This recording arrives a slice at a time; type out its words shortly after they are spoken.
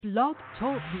Blog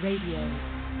Talk Radio.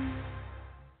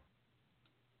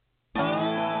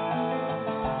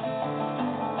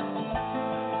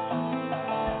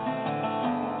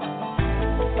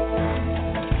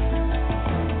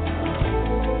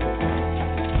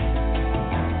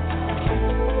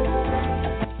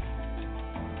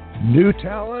 New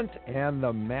talent and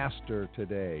the master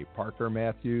today. Parker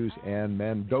Matthews and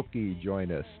Mandoki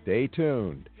join us. Stay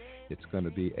tuned. It's going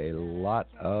to be a lot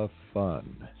of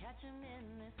fun.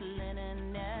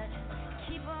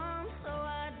 Keep on so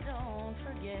I don't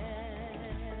forget.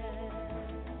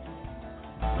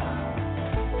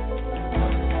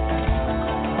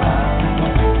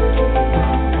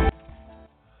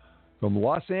 From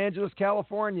Los Angeles,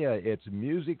 California, it's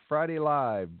Music Friday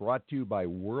Live, brought to you by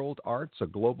World Arts, a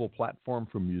global platform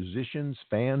for musicians,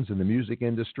 fans in the music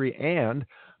industry, and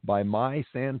by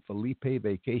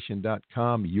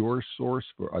MySanFelipeVacation.com, your source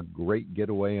for a great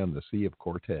getaway on the Sea of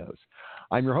Cortez.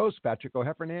 I'm your host, Patrick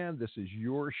O'Heffernan. This is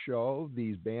your show.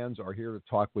 These bands are here to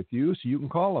talk with you, so you can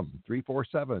call them,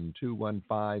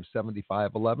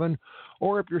 347-215-7511,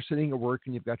 or if you're sitting at work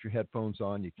and you've got your headphones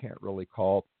on, you can't really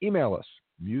call, email us,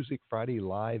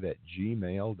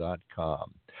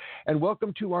 musicfridaylive@gmail.com. And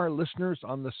welcome to our listeners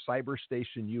on the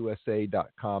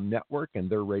cyberstationusa.com network and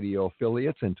their radio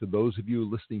affiliates, and to those of you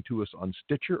listening to us on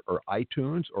Stitcher or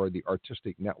iTunes or the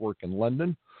Artistic Network in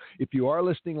London. If you are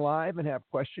listening live and have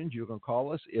questions, you can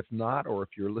call us. If not, or if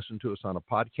you're listening to us on a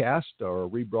podcast or a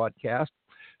rebroadcast,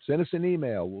 send us an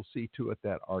email. We'll see to it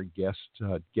that our guests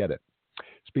get it.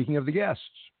 Speaking of the guests,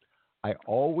 I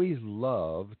always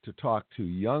love to talk to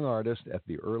young artists at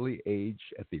the early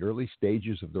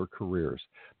stages of their careers,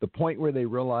 the point where they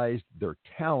realize their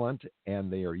talent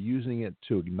and they are using it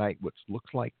to ignite what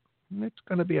looks like it's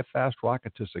going to be a fast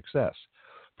rocket to success.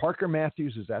 Parker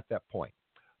Matthews is at that point,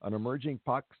 an emerging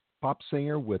pop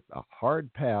singer with a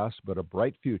hard past but a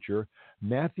bright future.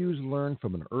 Matthews learned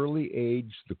from an early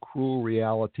age the cruel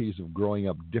realities of growing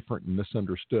up different and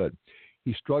misunderstood.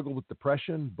 He struggled with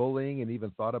depression, bullying, and even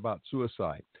thought about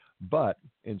suicide. But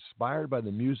inspired by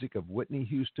the music of Whitney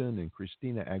Houston and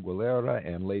Christina Aguilera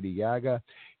and Lady Gaga,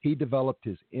 he developed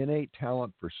his innate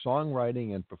talent for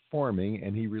songwriting and performing,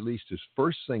 and he released his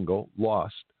first single,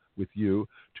 Lost With You,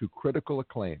 to critical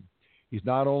acclaim. He's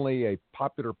not only a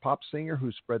popular pop singer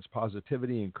who spreads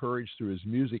positivity and courage through his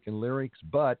music and lyrics,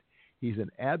 but he's an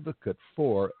advocate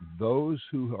for those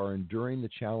who are enduring the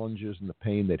challenges and the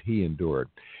pain that he endured.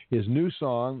 His new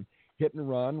song, Hit and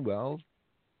Run, well,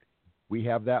 we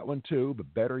have that one too,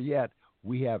 but better yet,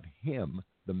 we have him,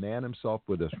 the man himself,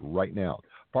 with us right now.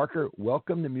 Parker,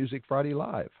 welcome to Music Friday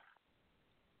Live.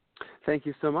 Thank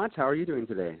you so much. How are you doing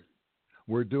today?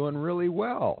 We're doing really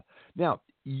well. Now,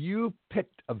 you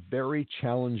picked a very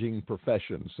challenging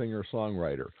profession,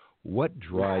 singer-songwriter. What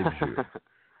drives you?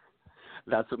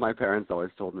 That's what my parents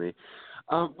always told me.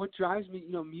 What drives me,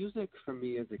 music for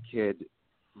me as a kid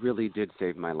really did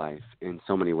save my life in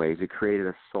so many ways. It created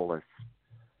a solace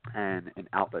and an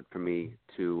outlet for me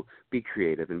to be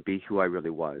creative and be who I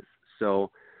really was. So,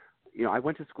 I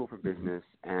went to school for business,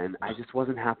 and I just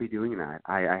wasn't happy doing that.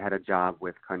 I had a job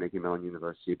with Carnegie Mellon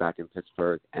University back in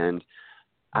Pittsburgh, and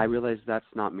I realized that's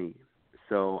not me.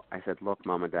 So I said, look,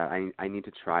 Mom and Dad, I need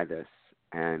to try this,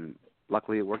 and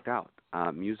luckily it worked out.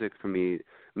 Music for me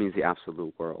means the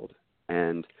absolute world,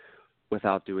 and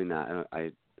without doing that,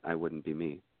 I wouldn't be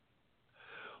me.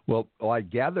 Well, I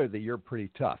gather that you're pretty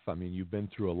tough. I mean, you've been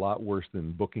through a lot worse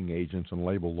than booking agents and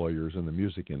label lawyers in the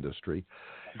music industry,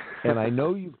 and I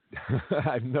know you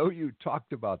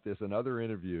talked about this in other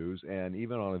interviews and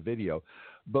even on a video.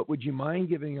 But would you mind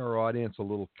giving our audience a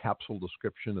little capsule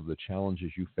description of the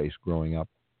challenges you faced growing up?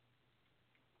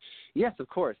 Yes, of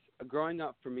course. Growing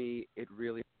up for me,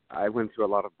 I went through a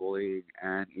lot of bullying,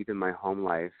 and even my home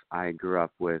life, I grew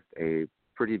up with a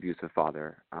pretty abusive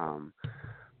father.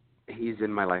 He's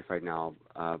in my life right now,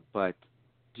 but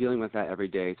dealing with that every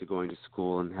day, to going to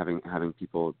school and having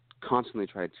people constantly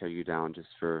try to tear you down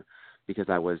because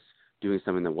I was doing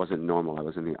something that wasn't normal. I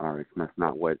was in the arts, and that's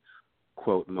not what,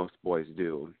 quote, most boys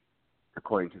do,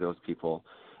 according to those people.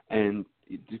 And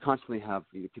you constantly have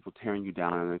people tearing you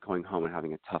down and then going home and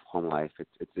having a tough home life.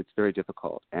 It's very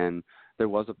difficult. And there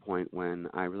was a point when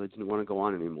I really didn't want to go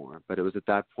on anymore. But it was at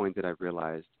that point that I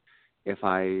realized if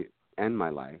I end my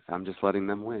life, I'm just letting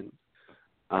them win.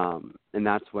 And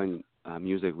that's when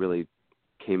music really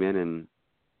came in and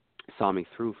saw me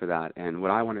through for that. And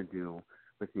what I want to do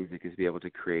with music is be able to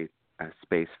create a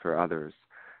space for others,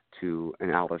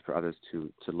 an outlet for others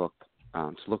to look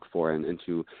for, and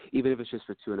to, even if it's just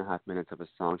for 2.5 minutes of a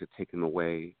song, to take them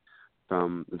away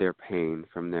from their pain,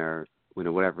 from their,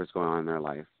 whatever is going on in their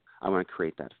life. I want to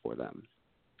create that for them.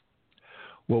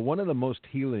 Well, one of the most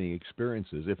healing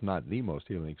experiences, if not the most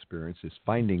healing experience, is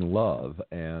finding love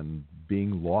and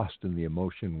being lost in the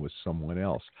emotion with someone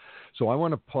else. So I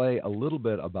want to play a little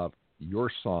bit about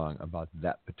your song about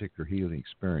that particular healing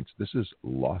experience. This is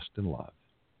Lost in Love.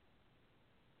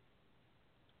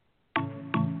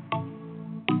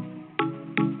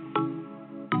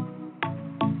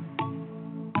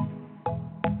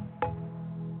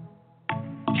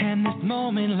 Can this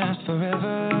moment last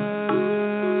forever?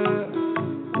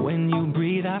 When you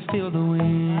breathe, I feel the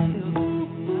wind.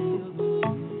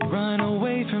 Run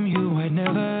away from you, I'd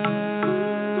never.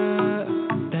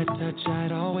 That touch,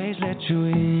 I'd always let you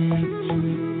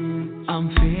in. I'm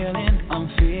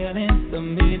feeling the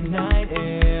midnight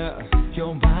air.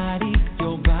 Your body,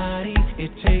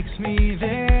 it takes me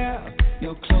there.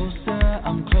 You're closer,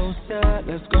 I'm closer,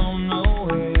 let's go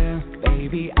nowhere.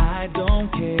 Baby, I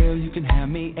don't care, you can have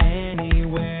me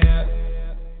anywhere.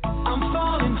 I'm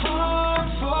falling hard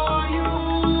for you,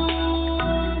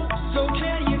 so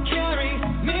can you carry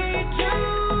me too?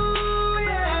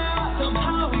 Yeah,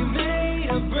 somehow we made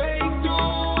a breakthrough.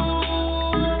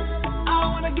 I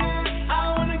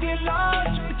wanna get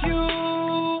lost with you.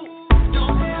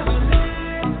 Don't ever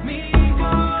let me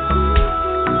go.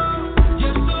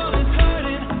 Your soul is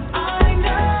hurting, I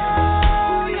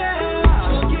know. Yeah,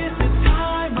 forget the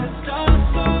time that starts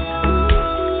so.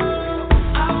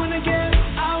 I wanna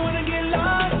get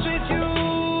lost with you.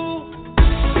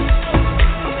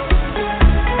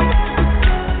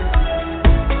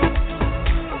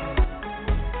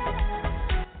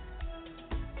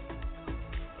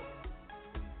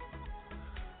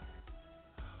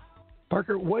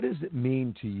 Parker, what does it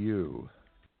mean to you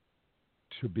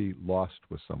to be lost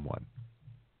with someone?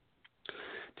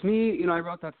 To me, I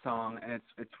wrote that song, and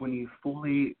it's when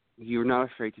you're not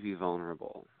afraid to be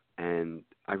vulnerable. And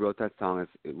I wrote that song as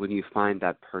when you find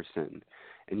that person,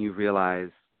 and you realize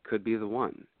could be the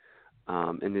one.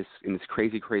 In this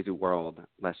crazy, crazy world,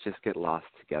 let's just get lost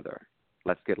together.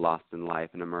 Let's get lost in life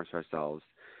and immerse ourselves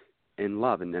in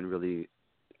love, and then really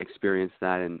experience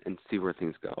that and see where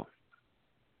things go.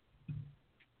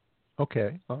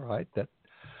 Okay, all right. That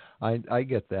I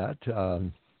get that.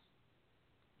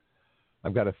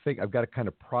 I've got to kind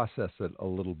of process it a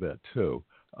little bit too.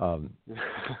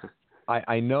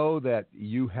 I know that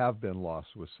you have been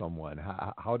lost with someone.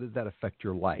 How did that affect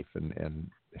your life, and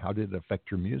how did it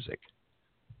affect your music?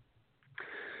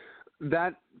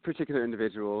 That particular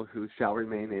individual, who shall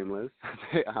remain nameless,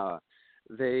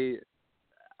 they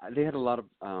had a lot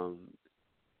of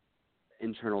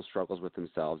internal struggles with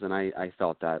themselves, and I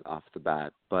felt that off the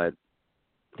bat. But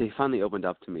they finally opened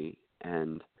up to me,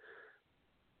 and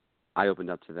I opened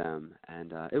up to them,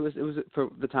 and it was for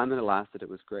the time that it lasted, it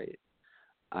was great.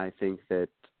 I think that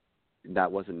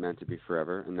wasn't meant to be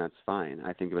forever, and that's fine.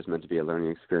 I think it was meant to be a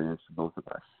learning experience for both of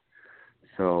us.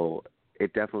 So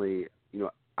it definitely,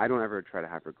 I don't ever try to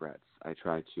have regrets. I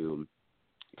try to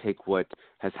take what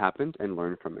has happened and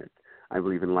learn from it. I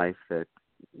believe in life that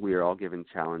we are all given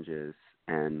challenges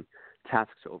and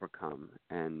tasks to overcome,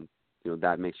 and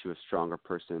that makes you a stronger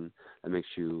person, that makes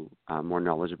you more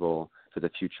knowledgeable for the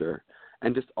future,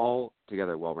 and just all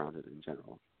together well-rounded in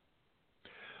general.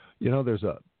 There's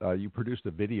you produced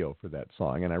a video for that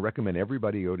song, and I recommend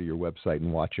everybody go to your website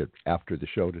and watch it after the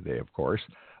show today, of course.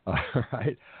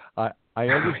 Right? I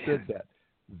understood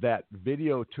that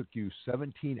video took you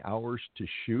 17 hours to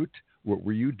shoot.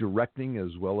 Were you directing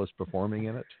as well as performing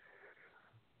in it?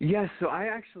 Yes, so I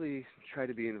actually try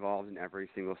to be involved in every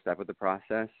single step of the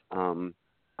process.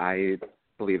 I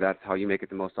believe that's how you make it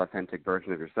the most authentic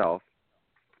version of yourself,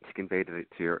 to convey to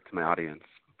my audience.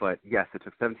 But yes, it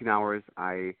took 17 hours.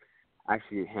 I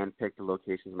actually handpicked the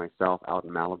locations myself out in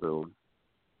Malibu,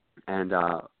 and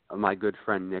my good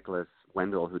friend Nicholas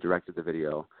Wendell, who directed the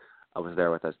video, was there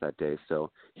with us that day.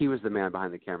 So he was the man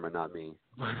behind the camera, not me.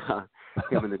 But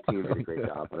him and the team did a great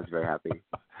job. I was very happy.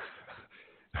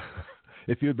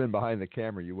 If you had been behind the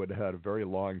camera, you would have had a very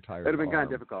long, tired It would have been arm.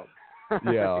 kind of difficult.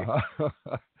 Yeah.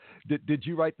 Did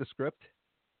you write the script?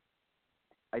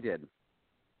 I did.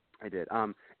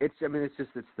 It's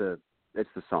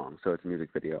the song, so it's a music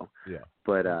video. Yeah.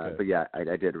 But okay. But yeah, I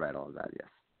did write all of that. Yes.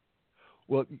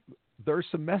 Well, there's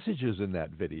some messages in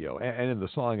that video and in the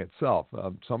song itself.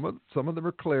 Some of them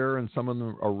are clear, and some of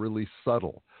them are really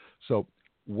subtle. So,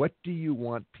 what do you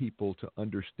want people to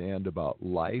understand about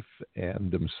life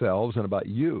and themselves and about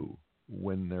you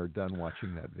when they're done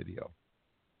watching that video?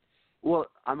 Well,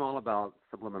 I'm all about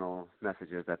subliminal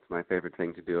messages. That's my favorite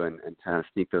thing to do, and kind of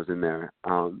sneak those in there.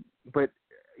 But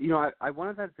I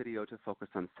wanted that video to focus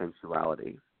on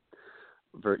sensuality.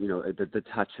 The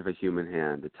touch of a human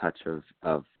hand, the touch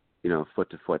of foot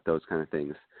to foot, those kind of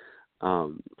things.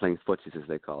 playing footsies as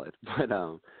they call it. But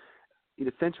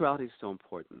sensuality is so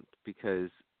important because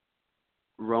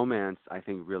romance, I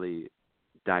think, really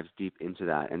dives deep into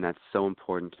that, and that's so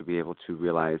important to be able to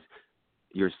realize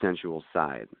your sensual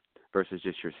side versus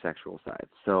just your sexual side.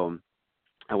 So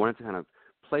I wanted to kind of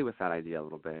play with that idea a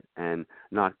little bit and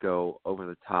not go over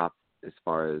the top as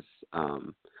far as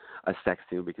a sex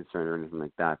scene would be concerned or anything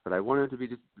like that. But I wanted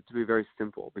it to be very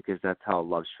simple because that's how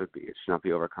love should be. It should not be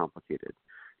overcomplicated.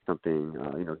 Something,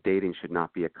 dating should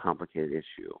not be a complicated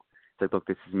issue. It's like, look,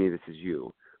 this is me, this is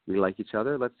you. We like each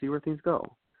other. Let's see where things go.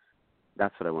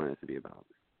 That's what I wanted it to be about.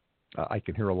 I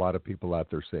can hear a lot of people out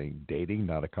there saying dating,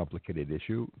 not a complicated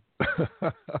issue.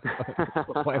 What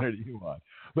planet are you on?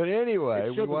 But anyway,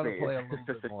 we want to play a little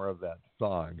bit more of that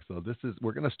song. So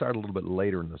we're going to start a little bit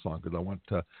later in the song because I want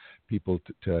people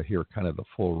to hear kind of the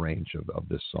full range of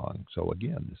this song. So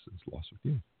again, this is Lost With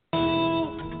You.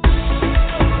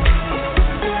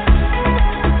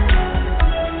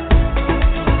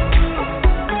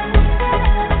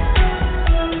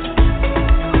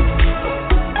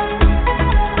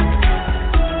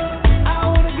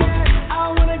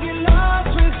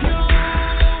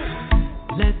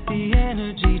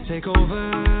 Take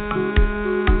over,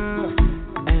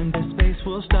 and the space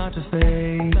will start to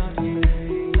fade.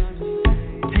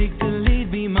 Take the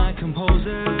lead, be my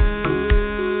composer.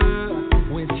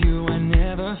 With you, I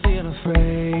never feel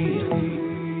afraid.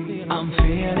 I'm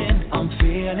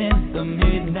feeling the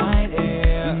midnight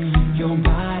air. Your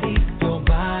body,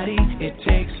 it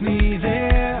takes me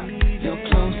there. You're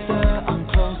closer, I'm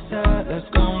closer. Let's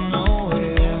go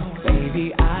nowhere,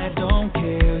 baby. I don't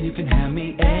care. You can have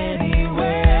me anywhere.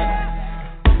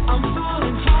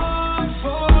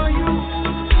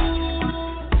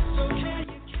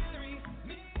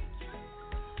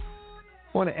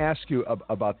 I want to ask you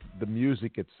about the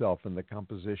music itself and the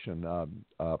composition.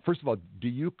 First of all, do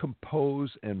you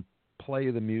compose and play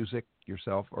the music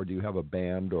yourself, or do you have a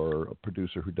band or a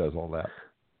producer who does all that?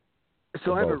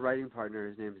 So I have a writing partner.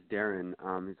 His name is Darren.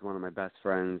 He's one of my best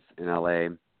friends in LA.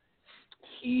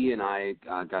 He and I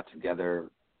got together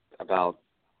about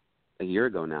a year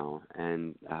ago now,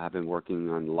 and I've been working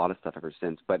on a lot of stuff ever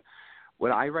since. But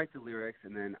when I write the lyrics,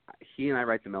 and then he and I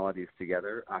write the melodies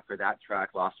together, for that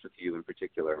track, Lost With You in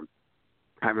particular,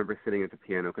 I remember sitting at the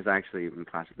piano, because I actually am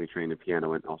classically trained in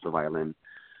piano and also violin.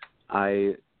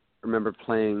 I remember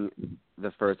playing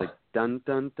the first, like, dun,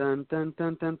 dun, dun, dun,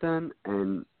 dun, dun, dun,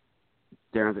 and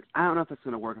Darren was like, I don't know if that's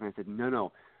going to work. And I said,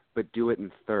 no, but do it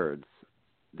in thirds,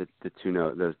 the two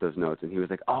notes, those notes. And he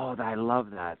was like, oh, I love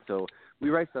that. So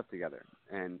we write stuff together.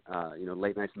 And,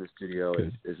 late nights in the studio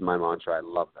is my mantra. I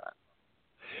love that.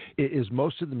 Is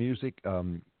most of the music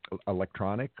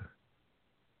electronic?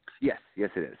 Yes,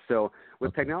 it is. So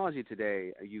with technology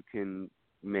today, you can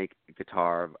make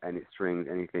guitar, any strings,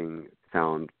 anything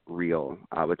sound real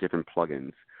with different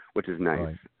plugins, which is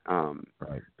nice.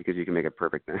 Right. Because you can make it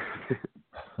perfect then.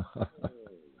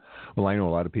 Well, I know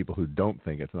a lot of people who don't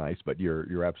think it's nice, but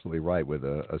you're absolutely right with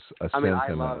a sense and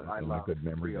a good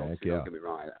memory bank. Yeah. Don't get me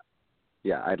wrong.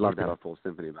 I'd love to have a full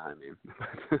symphony behind me.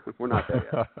 We're not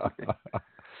there yet.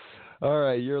 All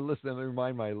right, you're listening. Let me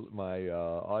remind my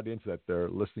audience that they're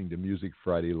listening to Music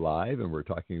Friday Live, and we're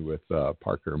talking with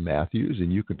Parker Matthews,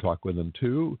 and you can talk with him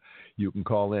too. You can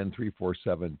call in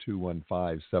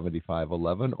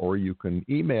 347-215-7511, or you can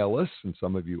email us, and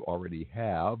some of you already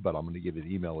have, but I'm going to give you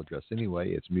an email address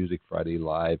anyway. It's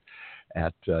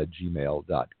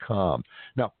musicfridaylive@gmail.com.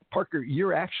 Now, Parker,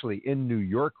 you're actually in New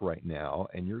York right now,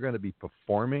 and you're going to be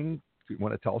performing. Do you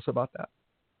want to tell us about that?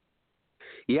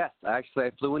 Yes, actually,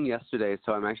 I flew in yesterday,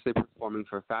 so I'm actually performing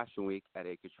for Fashion Week at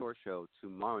a couture show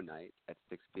tomorrow night at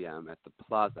 6 p.m. at the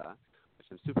Plaza, which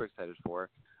I'm super excited for.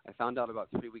 I found out about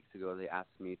 3 weeks ago they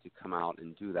asked me to come out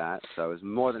and do that, so I was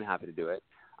more than happy to do it.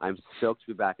 I'm stoked to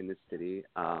be back in this city.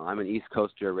 I'm an East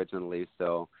Coaster originally,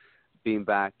 so being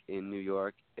back in New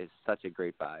York is such a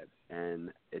great vibe,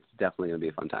 and it's definitely going to be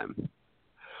a fun time.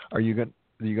 Are you going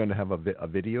to have a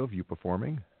video of you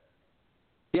performing?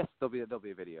 Yes, there'll be a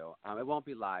video. It won't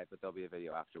be live, but there'll be a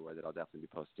video afterward that I'll definitely be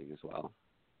posting as well.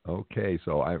 Okay,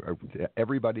 so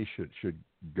everybody should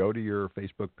go to your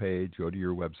Facebook page, go to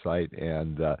your website,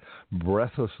 and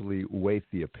breathlessly wait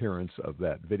the appearance of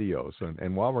that video. So,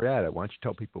 and while we're at it, why don't you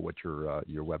tell people what your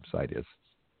website is?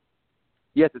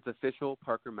 Yes, it's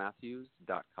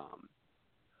officialparkermatthews.com.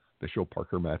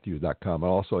 officialparkermatthews.com. And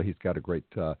also, he's got a great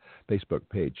Facebook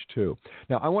page, too.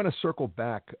 Now, I want to circle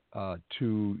back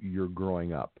to your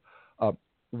growing up.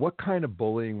 What kind of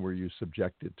bullying were you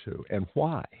subjected to, and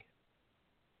why?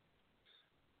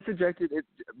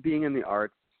 Being in the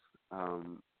arts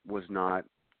was not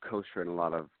kosher in a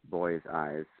lot of boys'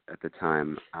 eyes at the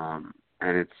time,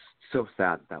 and it's so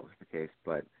sad that was the case,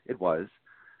 but it was.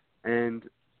 And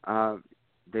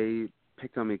they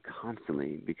picked on me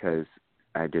constantly because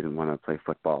I didn't want to play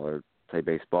football or play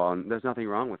baseball, and there's nothing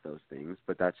wrong with those things,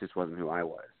 but that just wasn't who I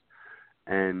was.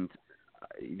 And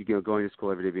going to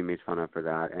school every day being made fun of for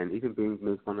that, and even being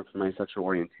made fun of for my sexual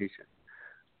orientation.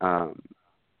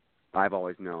 I've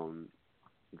always known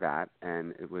that,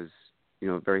 and it was,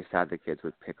 very sad that kids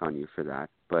would pick on you for that.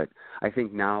 But I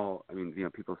think now,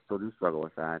 people still do struggle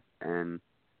with that, and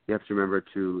you have to remember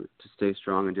to stay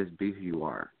strong and just be who you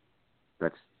are.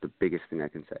 That's the biggest thing I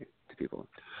can say to people.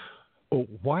 Oh,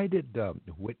 why did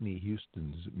Whitney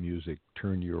Houston's music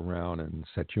turn you around and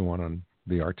set you on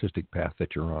the artistic path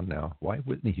that you're on now? Why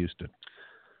Whitney Houston?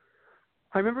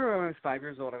 I remember when I was 5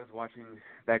 years old, I was watching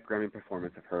that Grammy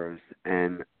performance of hers,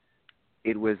 and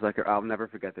it was like, I'll never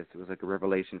forget this. It was like a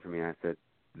revelation for me. I said,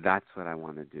 that's what I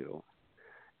want to do.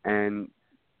 And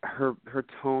her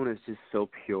tone is just so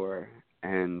pure,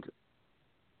 and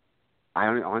I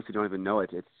honestly don't even know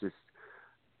it. It's just,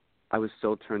 I was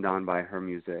so turned on by her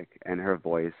music and her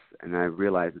voice, and I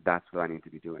realized that that's what I need to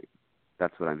be doing.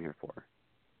 That's what I'm here for.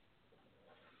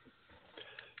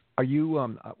 Are you?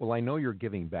 Well, I know you're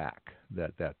giving back.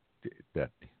 That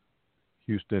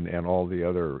Houston and all the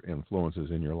other influences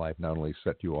in your life not only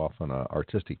set you off on an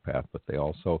artistic path, but they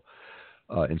also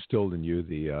instilled in you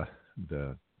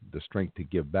the strength to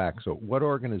give back. So, what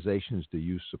organizations do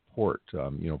you support?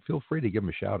 Feel free to give them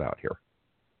a shout out here.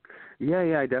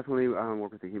 Yeah, I definitely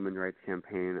work with the Human Rights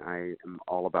Campaign. I am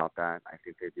all about that. I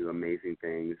think they do amazing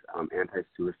things.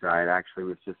 Anti-suicide. I actually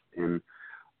was just in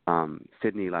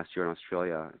Sydney last year in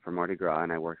Australia for Mardi Gras,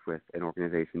 and I worked with an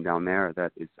organization down there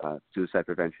that is suicide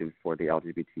prevention for the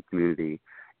LGBT community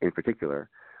in particular.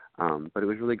 But it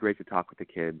was really great to talk with the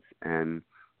kids and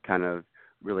kind of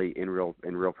really in real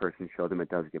person show them it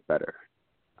does get better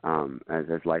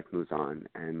as life moves on.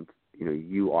 And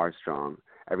you are strong.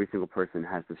 Every single person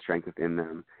has the strength within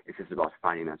them. It's just about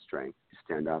finding that strength to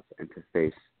stand up and to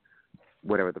face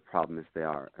whatever the problem is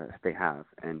they have,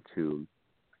 and to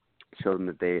show them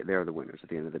that they are the winners at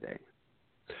the end of the day.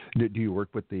 Do you work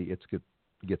with the It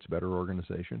Gets Better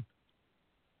organization?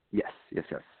 Yes.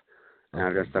 Okay, And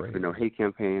I've done stuff with the No Hate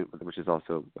campaign, which is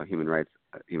also a human rights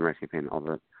campaign,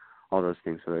 all those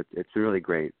things. So it's really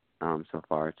great so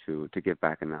far to give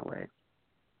back in that way.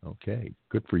 Okay,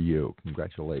 good for you.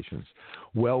 Congratulations.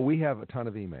 Well, we have a ton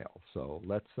of emails, so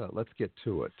let's get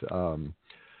to it.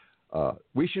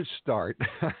 We should start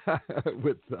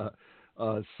with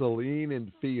Celine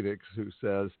in Phoenix, who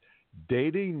says,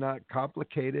 "Dating not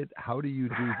complicated. How do you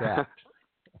do that?"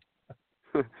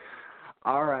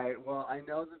 All right. Well, I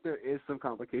know that there is some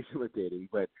complication with dating,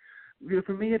 but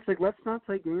for me, it's like, let's not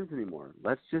play games anymore.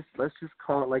 Let's just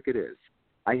call it like it is.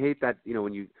 I hate that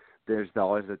when there's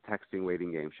always a texting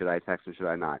waiting game. Should I text them? Should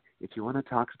I not? If you want to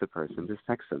talk to the person, just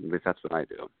text them. Because that's what I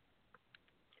do,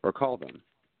 or call them.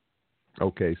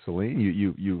 Okay, Celine,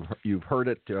 you've heard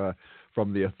it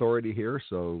from the authority here.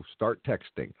 So start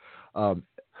texting.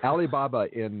 Alibaba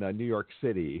in New York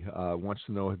City wants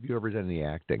to know: have you ever done any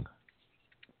acting?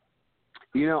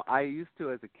 I used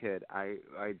to as a kid. I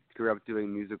grew up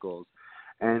doing musicals,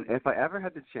 and if I ever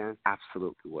had the chance,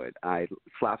 absolutely would.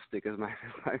 Slapstick is my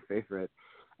favorite.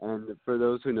 And for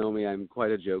those who know me, I'm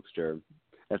quite a jokester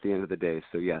at the end of the day.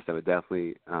 So, yes, I would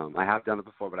definitely I have done it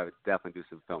before, but I would definitely do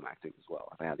some film acting as well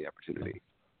if I had the opportunity.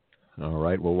 All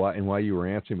right. Well, while you were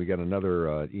answering, we got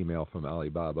another email from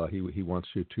Alibaba. He wants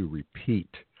you to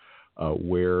repeat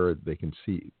where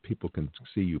people can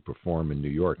see you perform in New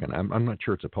York. And I'm not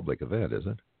sure it's a public event, is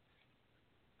it?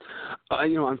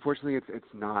 Unfortunately,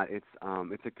 it's not. It's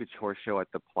a couture show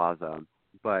at the Plaza,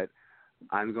 but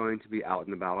I'm going to be out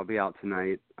and about. I'll be out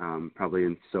tonight, probably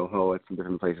in Soho at some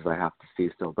different places I have to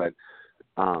see still. But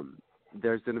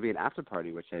there's going to be an after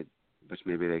party, which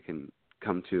maybe they can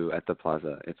come to at the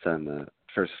Plaza. It's on the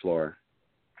first floor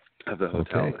of the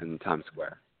hotel in Times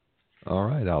Square. All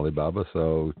right, Alibaba.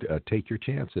 So take your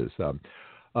chances.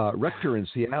 Rector in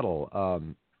Seattle,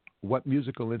 what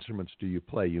musical instruments do you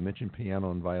play? You mentioned piano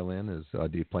and violin. Do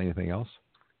you play anything else?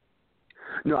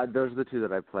 No, those are the two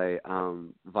that I play.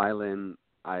 Violin,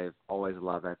 I've always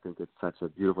loved. I think it's such a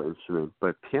beautiful instrument.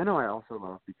 But piano, I also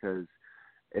love because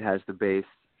it has the bass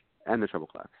and the treble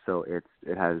clef. So it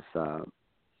has,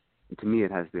 to me,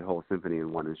 it has the whole symphony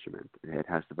in one instrument. It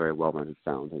has the very well-rounded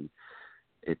sound, and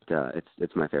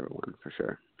it's my favorite one for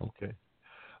sure. Okay.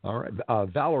 All right.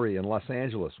 Valerie in Los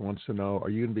Angeles wants to know: are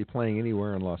you going to be playing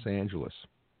anywhere in Los Angeles?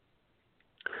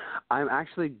 I'm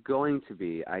actually going to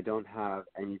be. I don't have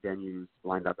any venues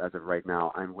lined up as of right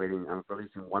now. I'm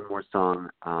releasing one more song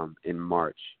in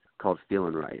March called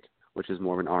Feelin' Right, which is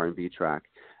more of an R&B track.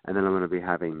 And then I'm going to be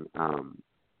having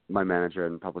my manager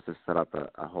and publicist set up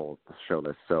a whole show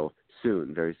list. So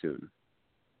soon, very soon.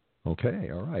 Okay,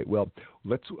 all right. Well,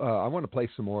 let's. I want to play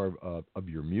some more of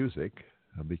your music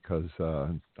because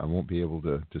I won't be able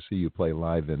to see you play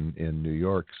live in New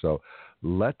York. So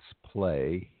let's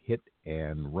play Hit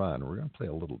and Run. We're going to play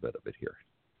a little bit of it here.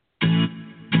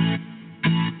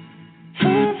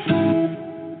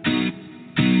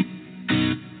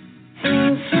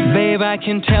 Babe, I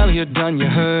can tell you're done, you're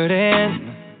hurting.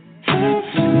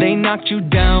 They knocked you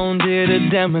down, did a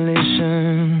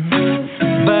demolition.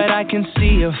 But I can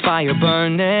see a fire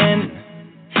burning.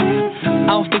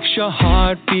 I'll fix your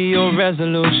heart, be your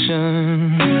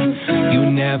resolution. You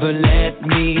never let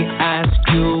me ask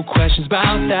you questions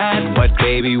about that. But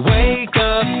baby, wake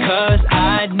up, 'cause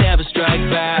I'd never strike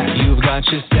back. You've got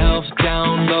yourself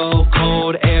down low,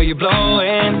 cold air you're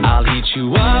blowing. I'll heat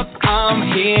you up,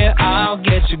 I'm here, I'll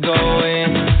get you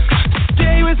going.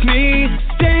 Stay with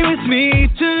me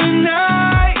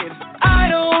tonight. I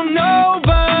don't know,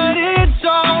 but it's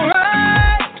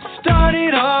alright. Start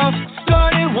it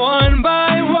one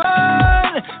by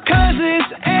one, 'cause this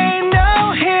ain't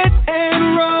no hit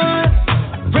and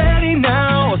run. Ready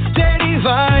now, steady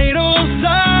vital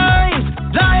signs.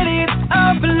 Light it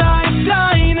up like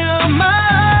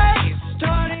dynamite.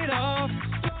 Start it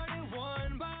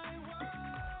one by one.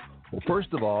 Well,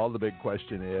 first of all, the big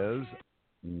question is,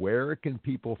 where can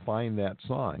people find that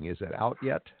song? Is it out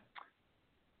yet?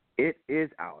 It is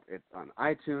out. It's on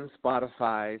iTunes,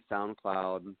 Spotify,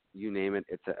 SoundCloud, you name it.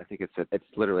 I think it's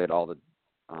literally at all the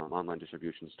online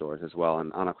distribution stores as well,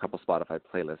 and on a couple Spotify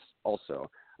playlists also.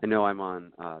 I know I'm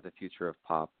on The Future of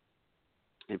Pop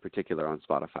in particular on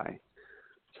Spotify.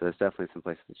 So there's definitely some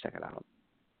places to check it out.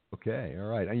 Okay, all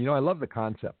right. And, I love the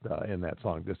concept in that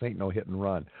song. This ain't no hit and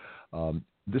run.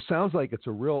 This sounds like it's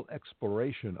a real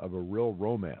exploration of a real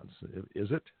romance. Is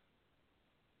it?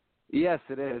 Yes,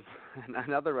 it is.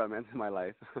 Another romance in my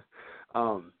life.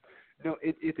 No,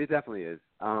 it definitely is.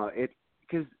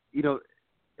 Because,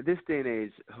 this day and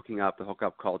age, the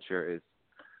hookup culture is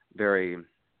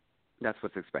that's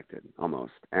what's expected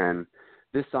almost. And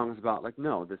this song is about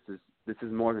no, this is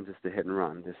more than just a hit and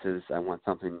run. I want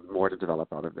something more to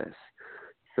develop out of this.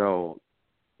 So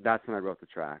that's when I wrote the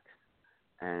track.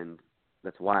 And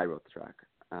that's why I wrote the track,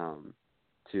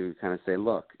 to kind of say,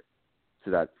 look, to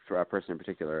that, for a person in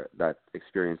particular that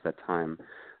experienced that time,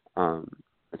 I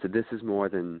said, this is more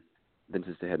than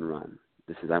just a hit and run.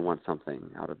 I want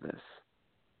something out of this.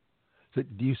 So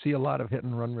do you see a lot of hit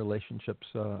and run relationships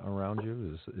around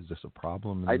you? Is this a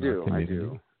problem in I the community? I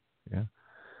do. Yeah.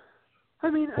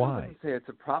 I mean, why? I wouldn't say it's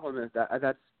a problem.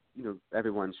 That's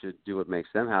everyone should do what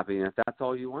makes them happy, and if that's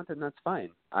all you want, then that's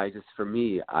fine. For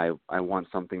me, I want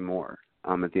something more.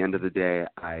 At the end of the day,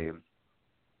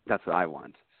 that's what I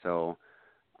want. So,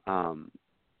 when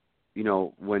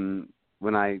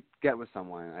I get with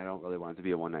someone, I don't really want it to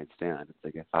be a one-night stand. It's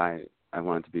like if I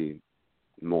want it to be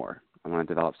more. I want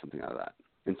to develop something out of that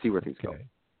and see where things go.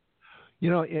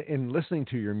 In listening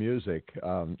to your music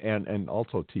and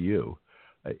also to you,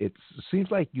 it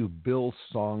seems like you build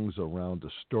songs around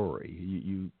a story.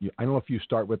 You I don't know if you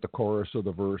start with the chorus or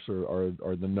the verse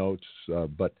or the notes,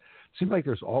 but it seems like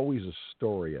there's always a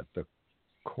story at the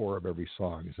core of every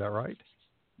song. Is that right?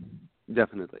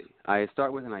 Definitely. I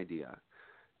start with an idea,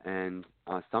 and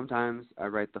sometimes I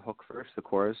write the hook first, the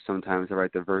chorus. Sometimes I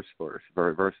write the verse first.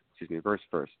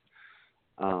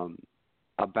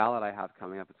 A ballad I have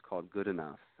coming up, it's called Good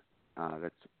Enough.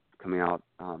 That's coming out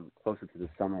closer to the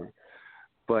summer.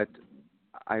 But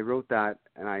I wrote that,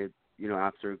 and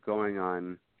after going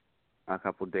on a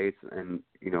couple dates, and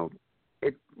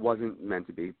it wasn't meant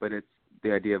to be, but it's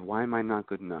the idea of why am I not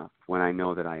good enough when I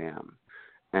know that I am,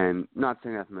 and not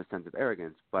saying that from a sense of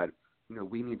arrogance, but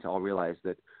we need to all realize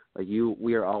that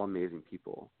we are all amazing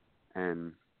people,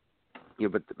 and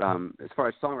but as far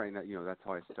as songwriting, that's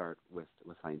how I start with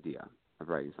an idea of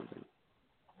writing something.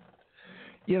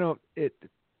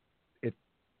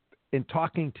 In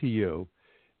talking to you,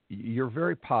 you're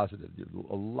very positive.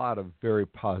 A lot of very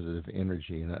positive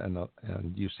energy, and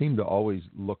you seem to always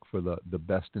look for the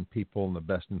best in people and the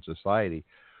best in society,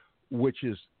 which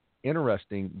is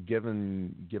interesting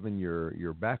given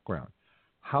your background.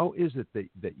 How is it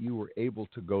that you were able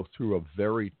to go through a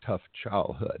very tough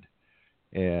childhood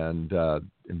and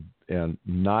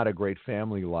not a great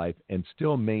family life and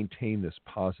still maintain this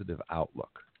positive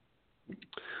outlook?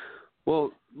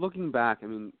 Well, looking back,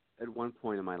 at one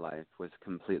point in my life was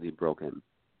completely broken.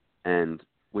 And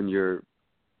when you're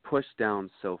pushed down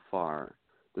so far,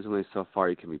 there's only so far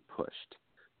you can be pushed.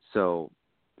 So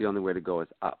the only way to go is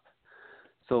up.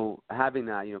 So having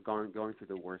that, going through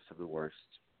the worst of the worst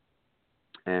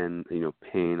and,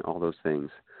 pain, all those things,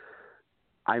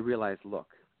 I realized, look,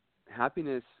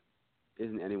 happiness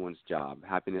isn't anyone's job,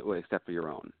 except for your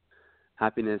own.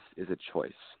 Happiness is a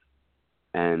choice.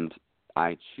 And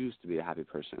I choose to be a happy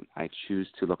person. I choose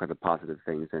to look at the positive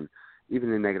things. And even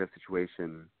in a negative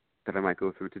situation that I might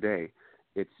go through today,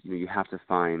 it's, you have to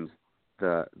find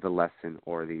the lesson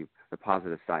or the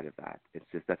positive side of that. It's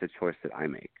just, that's a choice that I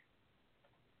make.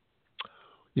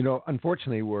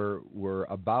 Unfortunately, we're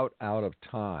about out of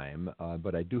time,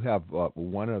 but I do have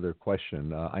one other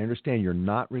question. I understand you're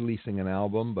not releasing an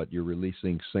album, but you're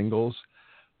releasing singles.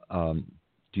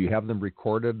 Do you have them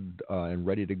recorded and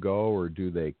ready to go, or do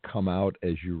they come out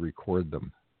as you record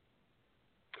them?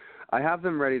 I have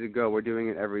them ready to go. We're doing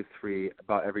it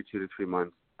about every 2 to 3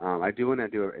 months. I do want to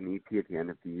do an EP at the end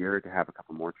of the year to have a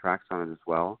couple more tracks on it as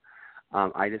well.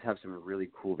 I just have some really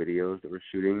cool videos that we're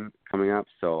shooting coming up,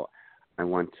 so I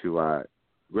want to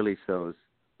release those.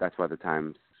 That's why the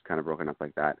time's kind of broken up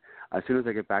like that. As soon as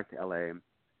I get back to LA,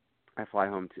 I fly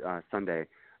home to Sunday.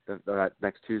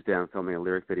 Next Tuesday, I'm filming a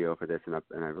lyric video for this in a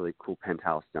really cool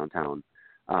penthouse downtown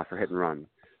for Hit and Run.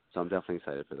 So I'm definitely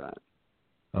excited for that.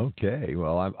 Okay.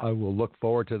 Well, I will look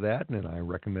forward to that, and I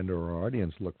recommend our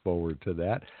audience look forward to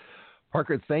that.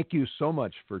 Parker, thank you so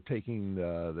much for taking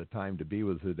the time to be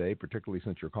with us today, particularly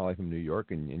since you're calling from New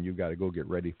York and you've got to go get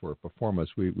ready for a performance.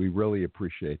 We really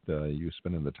appreciate you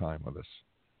spending the time with us.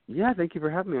 Yeah, thank you for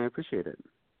having me. I appreciate it.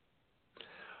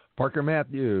 Parker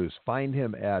Matthews, find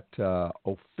him at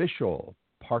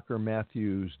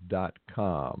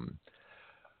officialparkermatthews.com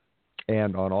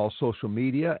and on all social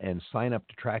media, and sign up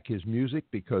to track his music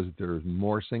because there's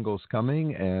more singles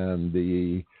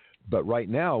coming. But right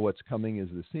now what's coming is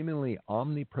the seemingly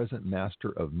omnipresent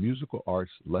master of musical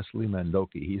arts, Leslie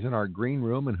Mándoki. He's in our green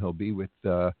room, and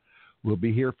we'll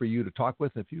be here for you to talk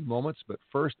with in a few moments. But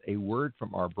first, a word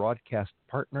from our broadcast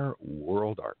partner,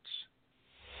 World Arts.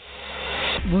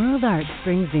 World Arts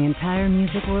brings the entire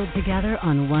music world together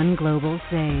on one global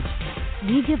stage.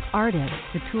 We give artists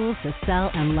the tools to sell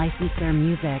and license their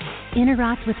music,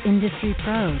 interact with industry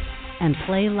pros, and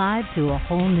play live to a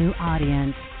whole new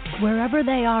audience. Wherever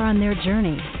they are on their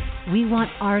journey, we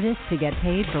want artists to get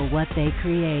paid for what they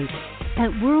create.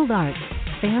 At World Arts,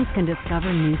 fans can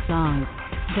discover new songs,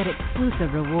 get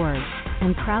exclusive rewards,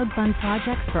 and crowdfund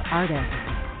projects for artists.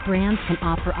 Brands can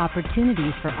offer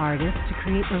opportunities for artists to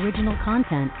create original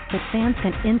content that fans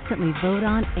can instantly vote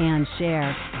on and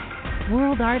share.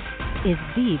 World Arts is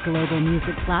the global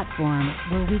music platform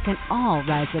where we can all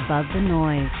rise above the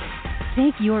noise.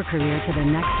 Take your career to the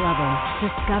next level.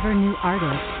 Discover new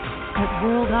artists. At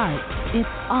World Arts, it's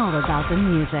all about the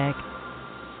music.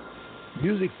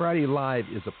 Music Friday Live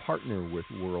is a partner with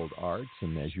World Arts,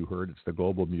 and as you heard, it's the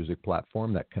global music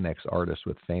platform that connects artists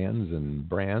with fans and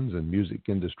brands and music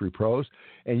industry pros,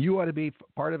 and you ought to be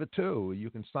part of it too. You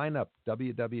can sign up,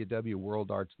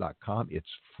 www.worldarts.com. It's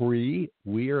free.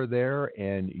 We are there,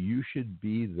 and you should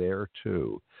be there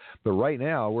too. But right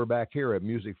now, we're back here at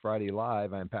Music Friday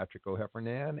Live. I'm Patrick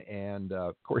O'Heffernan, and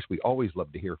of course, we always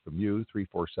love to hear from you,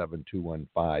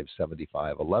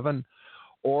 347-215-7511.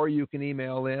 Or you can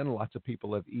email in. Lots of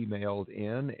people have emailed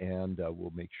in, and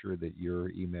we'll make sure that your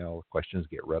email questions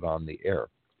get read on the air.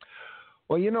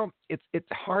 Well, it's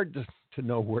hard to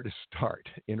know where to start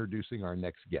introducing our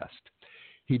next guest.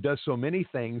 He does so many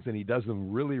things, and he does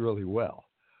them really, really well.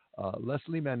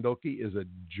 Leslie Mándoki is a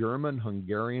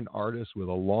German-Hungarian artist with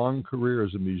a long career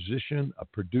as a musician, a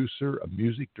producer, a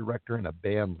music director, and a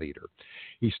band leader.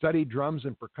 He studied drums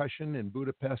and percussion in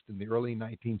Budapest in the early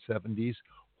 1970s,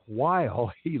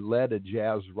 while he led a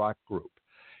jazz rock group.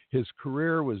 His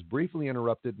career was briefly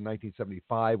interrupted in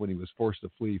 1975 when he was forced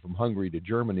to flee from Hungary to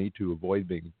Germany to avoid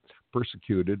being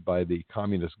persecuted by the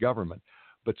communist government.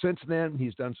 But since then,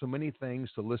 he's done so many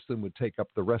things, to list them would take up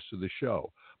the rest of the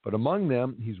show. But among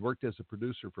them, he's worked as a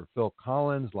producer for Phil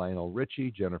Collins, Lionel Richie,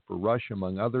 Jennifer Rush,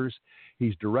 among others.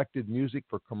 He's directed music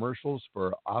for commercials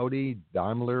for Audi,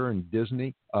 Daimler, and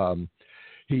Disney.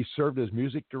 He served as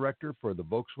music director for the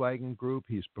Volkswagen Group.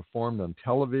 He's performed on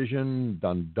television,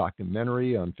 done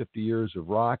documentary on 50 Years of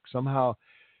Rock. Somehow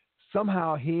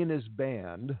he and his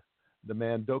band, the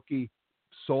Man Doki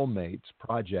Soulmates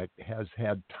project, has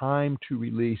had time to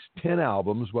release 10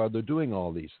 albums while they're doing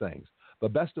all these things.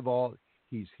 But best of all,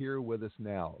 he's here with us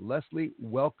now. Leslie,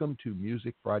 welcome to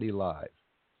Music Friday Live.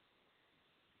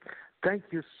 Thank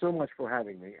you so much for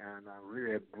having me, and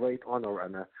really a great honor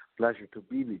and a pleasure to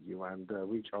be with you and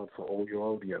reach out for all your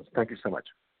audience. Thank you so much.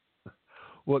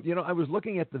 Well, I was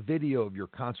looking at the video of your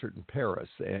concert in Paris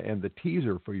and the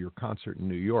teaser for your concert in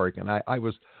New York, and I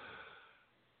was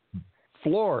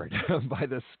floored by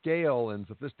the scale and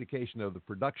sophistication of the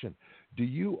production. Do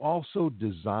you also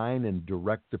design and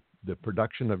direct the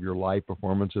production of your live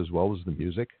performance as well as the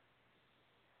music?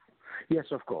 Yes,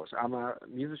 of course. I'm a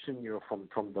musician,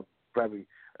 from the very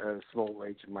small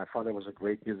age. My father was a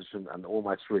great musician, and all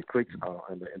my three kids are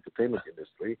in the entertainment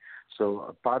industry.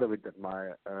 So part of it that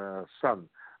my son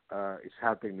is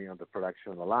helping me on the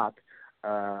production a lot,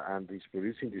 and he's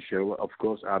producing the show. Of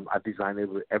course, I design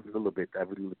every little bit,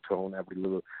 every little tone, every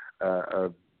little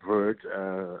word,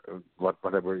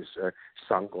 whatever is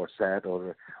sung or said,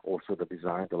 or also the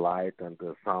design, the light, and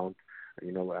the sound,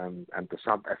 and the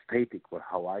sound aesthetic,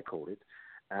 how I call it.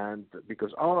 And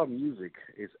because all our music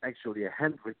is actually a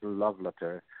handwritten love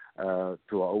letter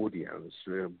to our audience.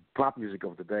 Pop music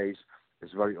of the days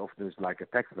is very often like a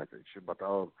text message, but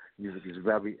our music is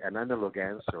very an analog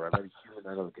answer, a very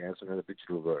human analog answer, and a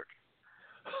digital word.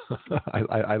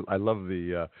 I love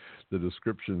the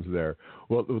descriptions there.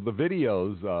 Well, the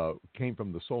videos came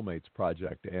from the Soulmates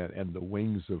project and the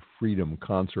Wings of Freedom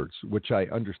concerts, which I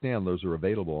understand those are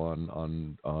available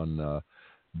on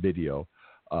video.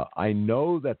 I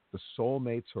know that the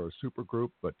Soulmates are a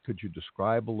supergroup, but could you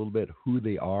describe a little bit who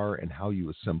they are and how you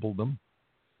assembled them?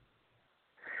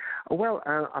 Well,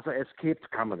 as I escaped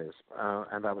communism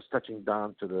and I was touching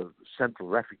down to the central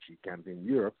refugee camp in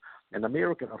Europe, an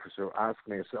American officer asked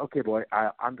me, I said, "Okay, boy, I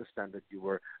understand that you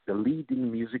were the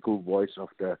leading musical voice of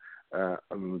the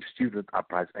student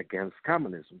uprising against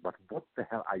communism, but what the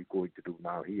hell are you going to do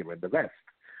now here in the West?"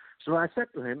 So I said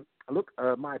to him, "Look,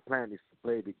 my plan is to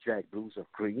play with Jack Bruce of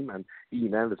Cream and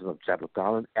Ian Anderson of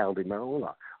Jabbertown and Audi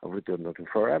Daimler of Return to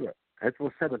Forever." It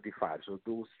was 75, so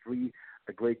those three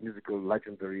great musical,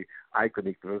 legendary,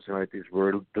 iconic personalities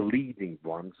were the leading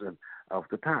ones of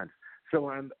the time. So,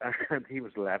 and he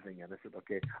was laughing, and I said,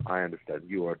 "Okay, I understand.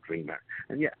 You are a dreamer."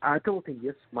 And yeah, I told him,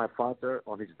 yes, my father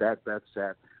on his deathbed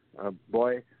said,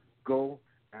 "Boy, go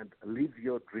and live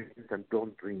your dreams and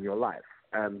don't dream your life.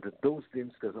 And those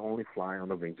dreams can only fly on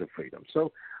the wings of freedom."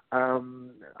 So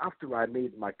after I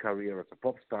made my career as a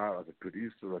pop star, as a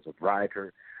producer, as a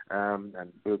writer,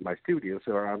 and built my studio,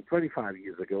 so around 25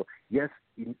 years ago, yes,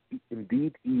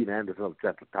 indeed, Ian Anderson of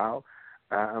Jabbertown,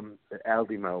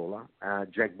 Aldi Maola,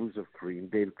 Jack Bruce of Cream,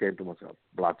 David Clinton of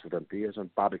Blood, Sweat and Tears,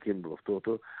 and Bobby Kimball of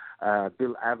Toto,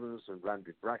 Bill Evans and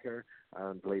Randy Brecker,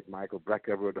 and late Michael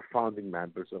Brecker were the founding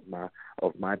members of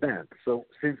my band. So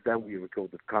since then, we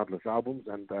recorded countless albums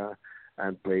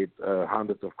and played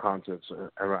hundreds of concerts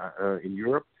in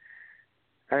Europe.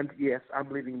 And yes, I'm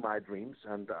living my dreams,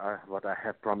 and what I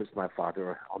have promised my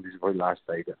father on this very last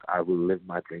day, that I will live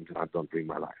my dreams and I don't dream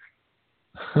my life.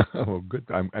 Well, good.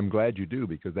 I'm glad you do,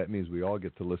 because that means we all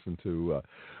get to listen to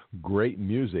great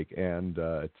music. And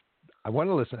I want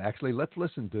to listen. Actually, let's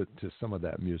listen to some of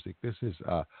that music. This is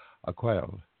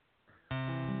acclaim.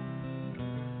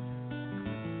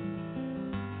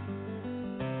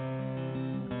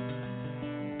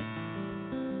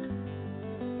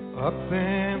 Up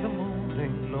in the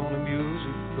morning, lonely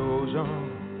music goes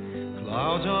on.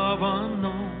 Clouds of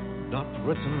unknown, not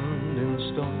written in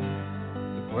stone.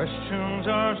 The questions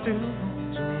are still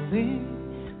known to me,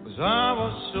 'cause I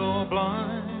was so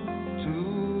blind to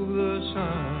the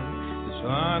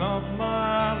sign of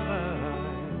my life.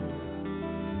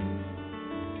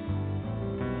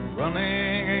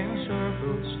 Running in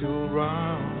circles, still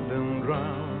round and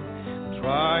round,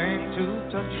 trying to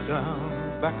touch down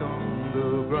back on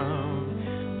the ground,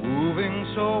 moving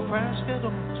so fast yet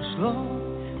all too slow,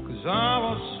 'cause I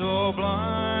was so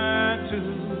blind to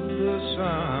the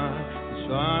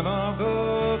sign of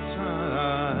the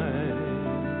tide.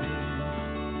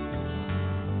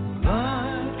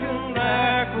 Like an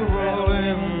aquarelle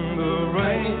in the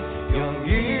rain, young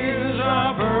years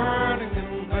are burning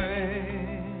in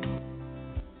vain.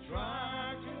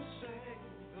 Try to save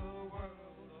the world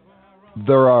of our.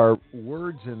 There are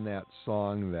words in that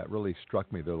song that really struck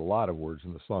me. There are a lot of words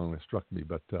in the song that struck me,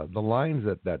 but the lines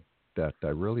that I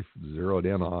really zeroed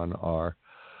in on are,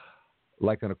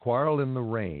 like an aquarelle in the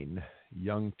rain,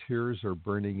 young tears are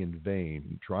burning in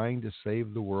vain, trying to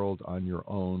save the world on your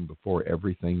own before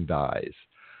everything dies.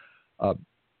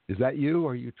 Is that you?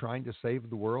 Are you trying to save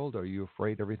the world? Are you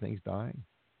afraid everything's dying?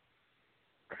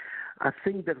 I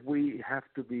think that we have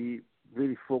to be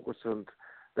really focused on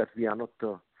that we are not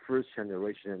the first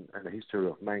generation in the history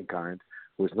of mankind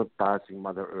who is not passing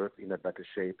Mother Earth in a better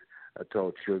shape to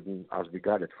our children as we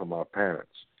got it from our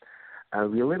parents.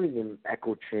 And we're living in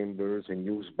echo chambers and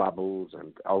news bubbles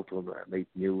and alternate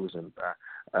news and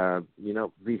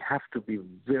We have to be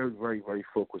very, very, very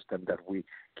focused and that we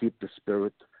keep the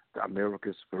spirit, the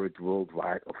American spirit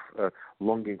worldwide of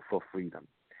longing for freedom.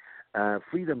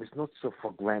 Freedom is not so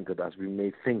for granted as we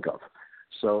may think of.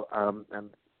 So, and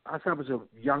as I was a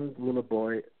young little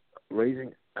boy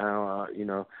raising,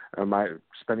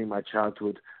 spending my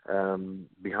childhood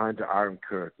behind the Iron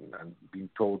Curtain and being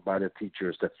told by the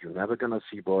teachers that you're never going to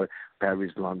see, boy,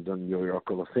 Paris, London, New York,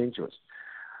 or Los Angeles.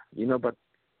 But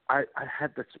I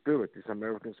had that spirit, this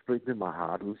American spirit in my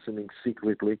heart, listening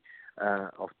secretly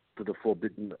to the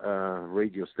forbidden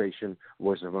radio station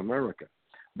Voice of America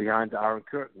behind the Iron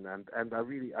Curtain, and I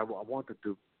wanted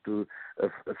to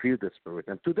feel that spirit.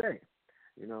 And today,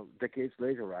 decades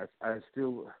later, I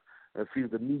still feel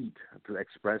the need to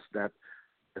express that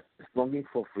longing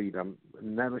for freedom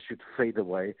never should fade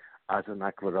away as an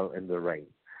aquarelle in the rain.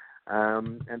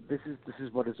 And this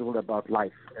is what it's all about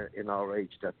life in our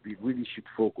age, that we really should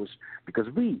focus, because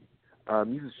we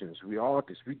musicians, we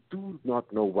artists, we do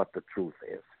not know what the truth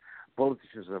is.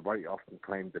 Politicians are very often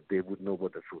claim that they would know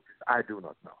what the truth is. I do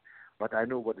not know. But I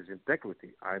know what is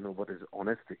integrity. I know what is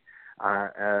honesty.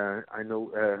 I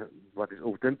know what is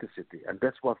authenticity. And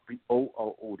that's what we owe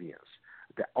our audience,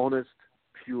 the honest,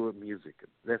 pure music.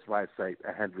 That's why I say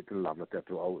a handwritten love letter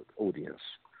to our audience.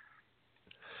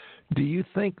 Do you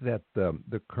think that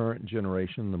the current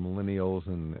generation, the millennials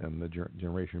and the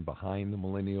generation behind the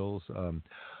millennials,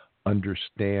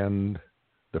 understand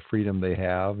the freedom they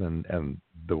have and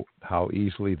how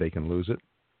easily they can lose it?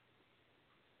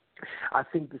 I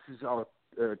think this is our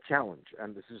challenge,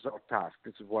 and this is our task.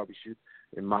 This is why we should,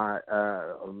 in my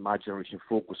generation,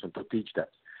 focus on to teach that.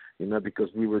 Because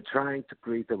we were trying to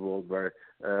create a world where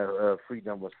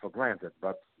freedom was for granted,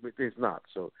 but it is not.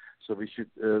 So we should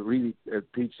really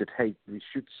teach that, hey, we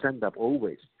should stand up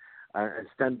always and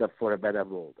stand up for a better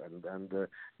world. And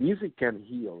music can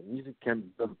heal. Music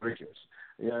can build bridges.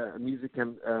 Music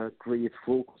can create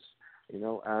focus,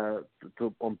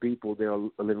 on people they are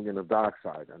living in the dark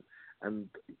side. And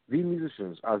we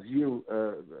musicians, as you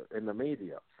in the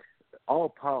media, our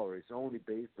power is only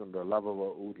based on the love of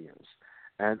our audience.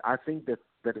 And I think that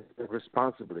is a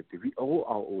responsibility. We owe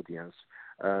our audience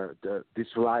this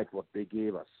light, what they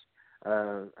gave us,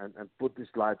 and put this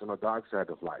light on the dark side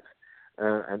of life.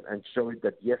 And show it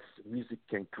that, yes, music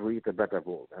can create a better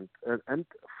world. And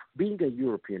being a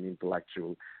European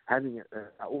intellectual, I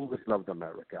always loved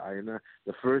America.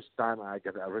 The first time I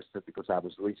got arrested because I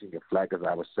was raising a flag as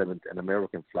I was 7, an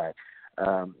American flag,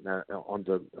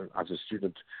 as a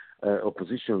student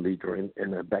opposition leader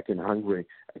back in Hungary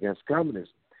against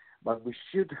communism. But we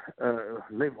should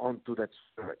live on to that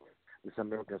spirit, this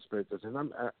American spirit.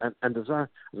 And as a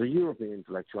European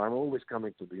intellectual, I'm always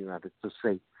coming to the United to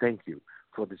say thank you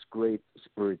for this great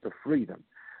spirit of freedom.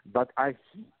 But I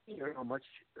hear how much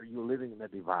you're living in a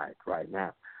divide right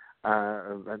now.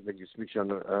 And when you switch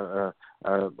on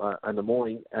in the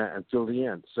morning until the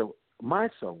end. So my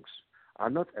songs are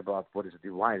not about what is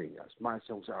dividing us. My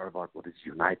songs are about what is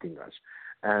uniting us.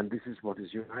 And this is what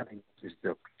is uniting us, is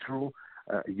the true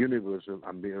universal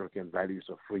American values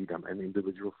of freedom and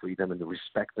individual freedom and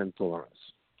respect and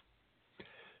tolerance.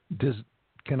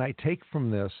 Can I take from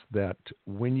this that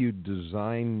when you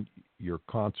design your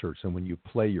concerts and when you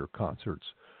play your concerts,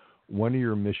 one of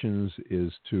your missions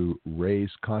is to raise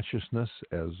consciousness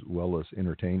as well as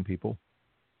entertain people?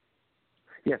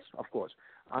 Yes, of course.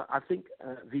 I think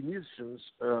the musicians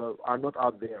are not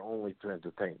out there only to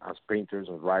entertain, as painters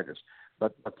or writers,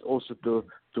 but also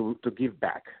to give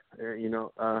back.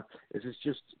 It is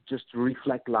just to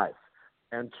reflect life,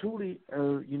 and truly,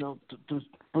 to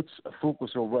put a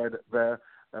focus on where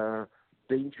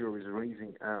danger is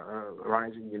rising.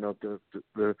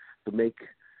 To make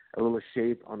a little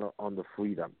shape on the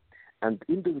freedom, and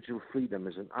individual freedom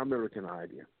is an American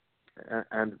idea.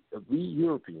 And we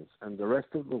Europeans and the rest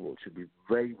of the world should be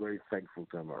very, very thankful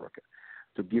to America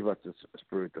to give us this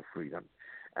spirit of freedom.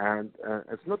 And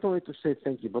it's not only to say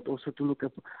thank you, but also to look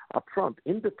up front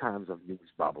in the times of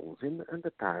news bubbles, in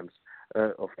the times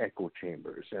of echo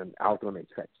chambers and outrun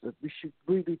effects, that we should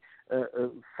really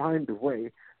find a way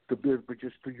to build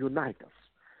bridges to unite us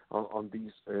on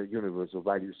these universal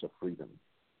values of freedom.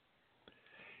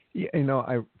 Yeah,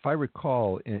 if I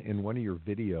recall, in one of your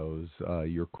videos,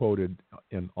 you're quoted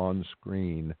on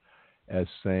screen as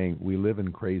saying, "We live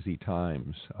in crazy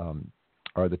times."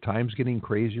 Are the times getting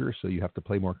crazier, so you have to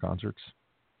play more concerts?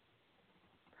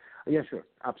 Yeah, sure,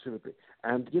 absolutely.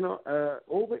 And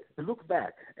always look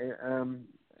back.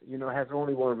 Has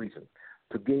only one reason: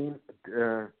 to gain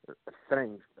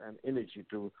strength and energy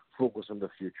to focus on the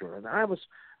future. And I was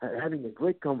having a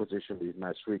great conversation with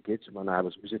my 3 kids when I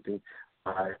was visiting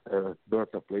my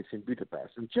birthplace in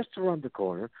Budapest. And just around the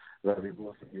corner, where we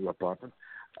both in your apartment,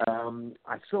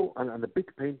 I saw on a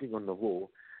big painting on the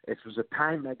wall, it was a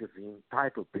Time magazine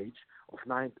title page of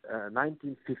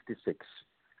 1956.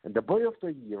 And the boy of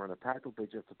the year on the title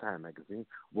page of the Time magazine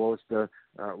were the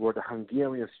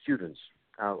Hungarian students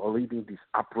leading this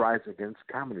uprising against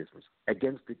communism,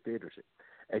 against dictatorship,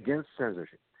 against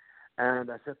censorship.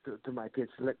 And I said to my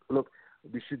kids, look,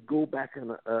 we should go back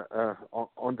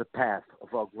on the path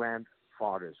of our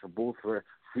grandfathers, who both were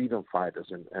freedom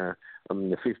fighters in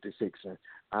the 56,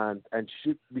 and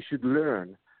we should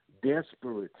learn their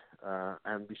spirit,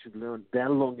 and we should learn their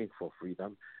longing for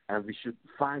freedom, and we should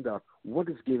find out what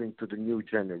is giving to the new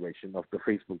generation of the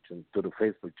Facebook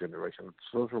generation, of the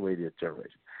social media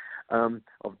generation,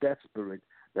 of that spirit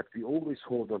that we always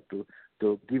hold on to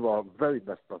give our very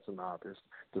best personalities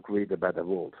to create a better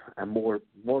world, and more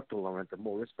tolerant and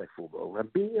more respectful world.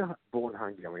 And being a born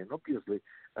Hungarian, obviously,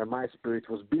 my spirit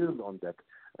was built on that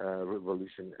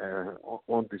revolution,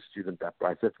 on the student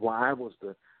uprising. That's why I was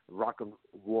the rock and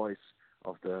voice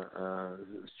of the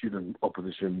student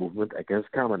opposition movement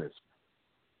against communism.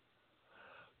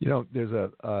 You know, there's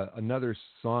another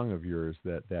song of yours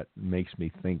that makes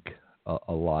me think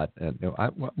a lot, and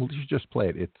we'll just play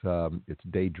it. It's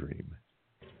Daydream.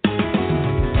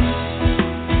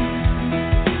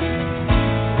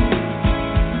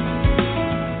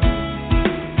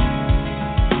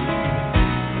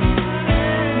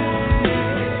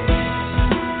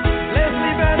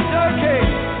 Leslie Mándoki.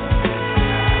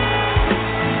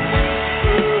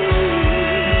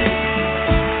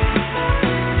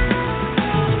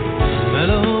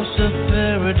 Meadows of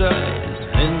paradise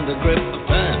in the grip of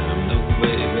time, the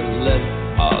way we live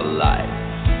our life.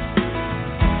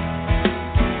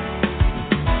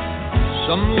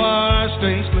 Some lies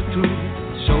stays the truth,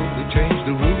 so we change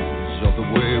the rules of the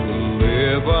way we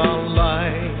live our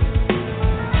life.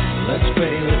 Let's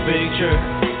paint a picture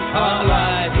our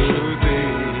life will be.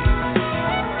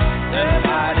 Then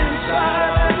hide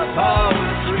inside the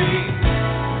poetry.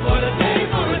 What a day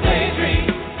for a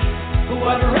daydream.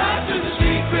 What a ride to the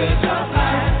secrets of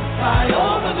life. Fly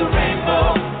over the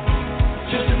rainbow,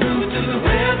 just a move to the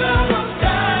rhythm of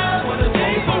time. What a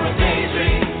day for a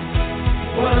daydream.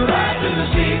 What a ride to the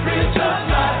secrets of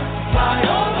life. Fly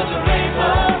over the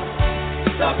rainbow,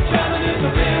 stop traveling in the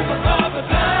river of the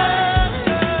time.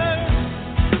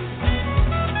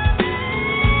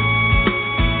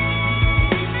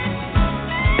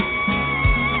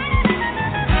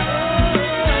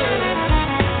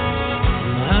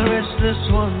 My restless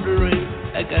wandering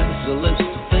against the list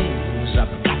of things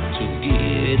I've got to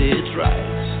get it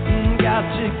right. Got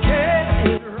to get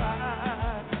it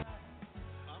right.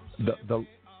 The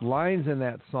lines in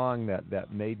that song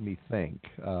that made me think,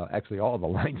 actually all the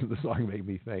lines in the song made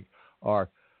me think, are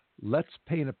let's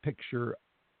paint a picture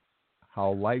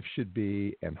how life should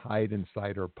be and hide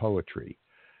inside our poetry.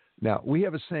 Now, we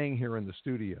have a saying here in the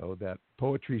studio that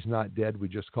poetry's not dead, we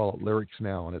just call it lyrics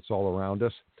now, and it's all around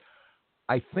us.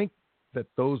 I think that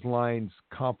those lines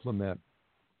complement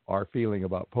our feeling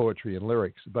about poetry and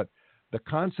lyrics, but the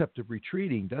concept of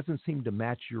retreating doesn't seem to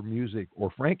match your music or,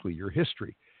 frankly, your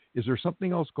history. Is there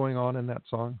something else going on in that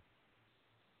song?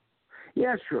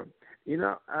 Yeah, sure. You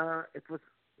know, I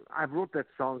wrote that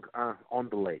song on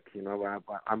the lake. You know,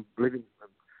 I'm living.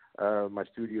 My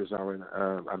studios are in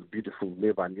beautiful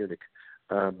nearby Munich,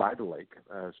 by the lake,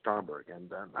 Starnberg,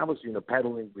 and I was,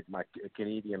 paddling with my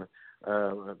Canadian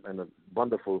and a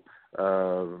wonderful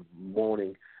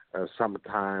morning,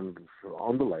 summertime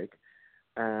on the lake,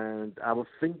 and I was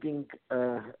thinking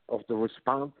of the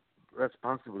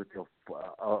responsibility of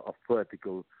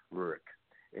poetical work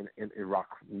in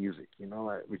rock music,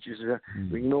 which is,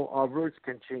 our words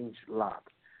can change a lot.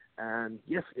 And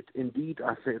yes, indeed,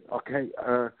 I said, okay,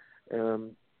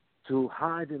 to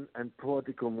hide in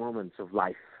poetical moments of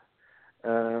life,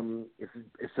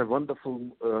 it's a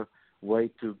wonderful way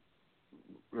to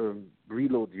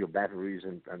reload your batteries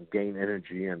and gain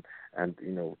energy and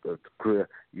you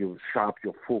sharp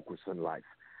your focus in life.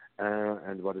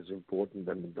 And what is important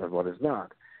and what is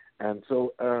not. And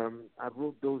so I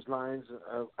wrote those lines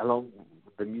along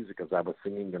with the music as I was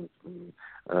singing and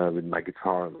with my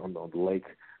guitar on the lake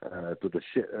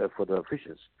for the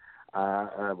fishes.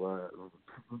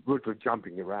 We're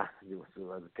jumping around. It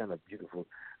was a kind of beautiful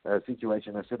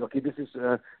situation. I said, okay, this is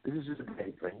a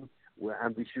great thing,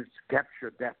 and we should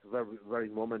capture that very, very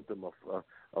momentum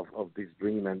of this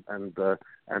dream and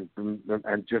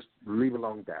just live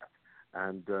along that.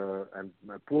 And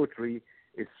poetry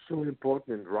is so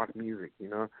important in rock music.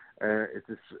 This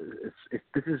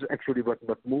is actually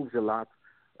what moves a lot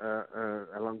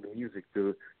along the music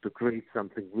to create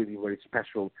something really very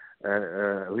special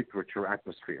literature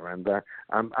atmosphere. And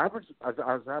I was as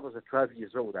I was 12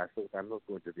 years old, I thought I'm not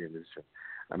going to be a musician.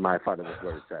 And my father was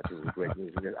very sad. He was a great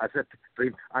musician. I said to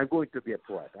him, I'm going to be a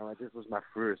poet. And this was my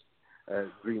first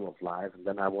dream of life. And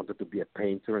then I wanted to be a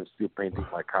painter and still painting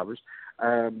my covers.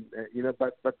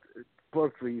 But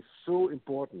poetry is so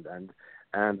important,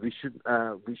 and we should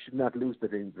not lose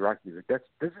that in rock music. This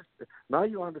is now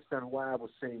you understand why I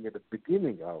was saying at the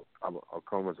beginning of our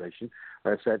conversation.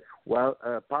 I said, well,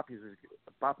 pop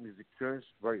music turns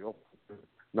very often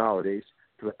nowadays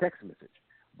to a text message,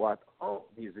 but all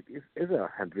music is a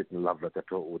handwritten love letter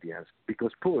to our audience,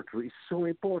 because poetry is so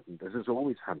important. This is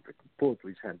always handwritten.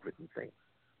 Poetry is handwritten thing.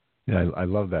 Yeah, I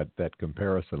love that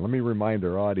comparison. Let me remind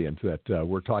our audience that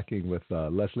we're talking with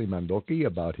Leslie Mándoki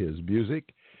about his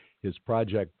music, his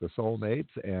project, The Soulmates,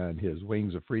 and his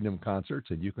Wings of Freedom concerts,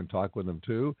 and you can talk with him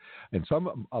too. And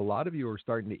a lot of you are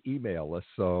starting to email us,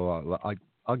 so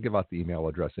I'll give out the email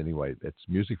address anyway. It's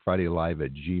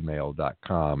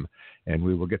musicfridaylive@gmail.com, and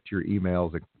we will get to your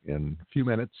emails in a few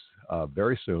minutes,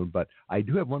 very soon. But I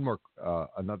do have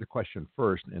another question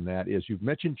first, and that is, you've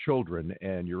mentioned children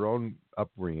and your own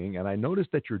upbringing, and I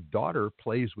noticed that your daughter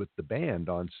plays with the band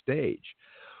on stage.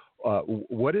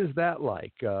 What is that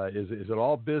like? Is it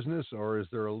all business, or is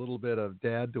there a little bit of,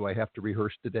 Dad, do I have to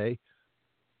rehearse today?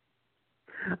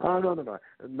 Oh, no.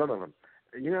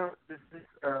 This is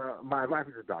my wife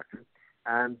is a doctor,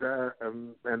 and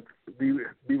we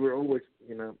were always,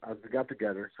 as we got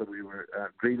together, so we were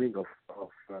dreaming of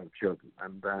children,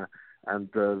 and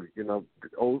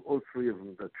all three of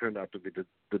them turned out to be the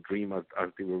dream as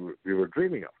we were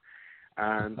dreaming of.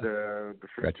 And the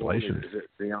first one is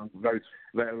a young, very,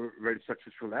 very, very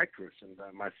successful actress, and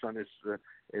my son is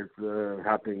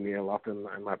helping me a lot in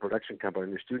my production company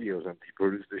in the studios, and he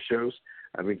produces the shows,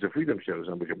 Wings of Freedom shows,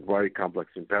 and which are very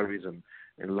complex in Paris and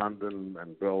in London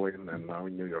and Berlin and now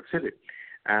in New York City.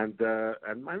 And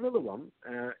my other one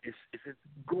is a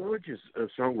gorgeous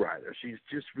songwriter. She's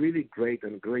just really great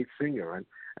and a great singer.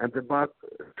 And about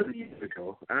 2 years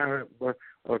ago, or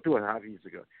 2.5 years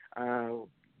ago,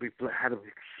 we had a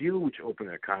huge open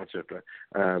air concert.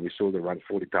 We sold around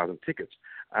 40,000 tickets.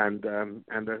 And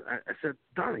I said,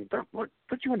 darling, don't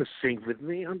you want to sing with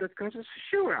me on that concert?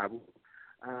 Sure, I will.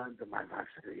 And my wife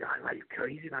said, are you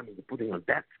crazy? I mean, putting on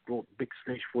that big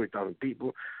stage, 40,000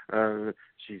 people.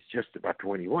 She's just about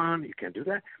 21. You can't do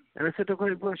that. And I said,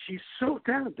 okay, well, she's so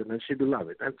talented, and she will love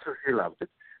it. And so she loved it.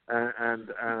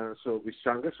 So we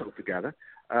sang a song together,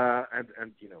 and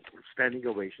standing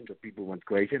ovation. The people went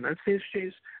crazy, and since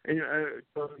she's and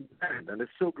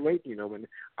it's so great, when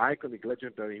iconic,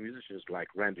 legendary musicians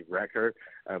like Randy Brecker,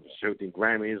 shooting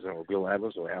Grammys, or Bill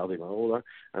Evans, or Audi Daimler,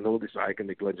 and all these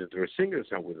iconic, legendary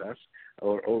singers are with us,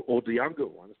 or the younger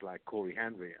ones like Corey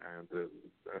Henry and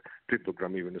triple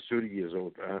Grammy winner, 30 years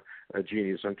old,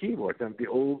 genius on keyboard, and they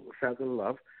all fell in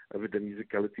love with the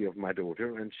musicality of my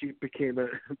daughter, and she became a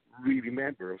really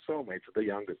member of Soulmates, the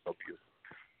youngest of you.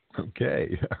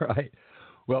 Okay, all right.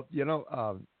 Well,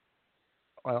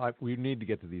 we need to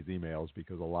get to these emails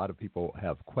because a lot of people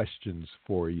have questions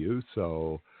for you,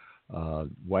 so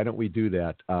why don't we do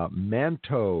that?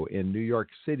 Manto in New York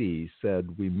City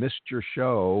said, we missed your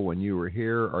show when you were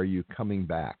here. Are you coming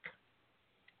back?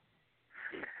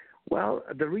 Well,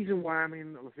 the reason why I'm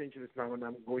in Los Angeles now, and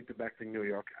I'm going back to New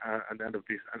York at the end of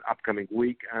this upcoming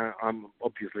week,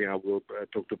 obviously I will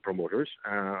talk to promoters.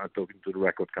 I'm talking to the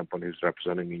record companies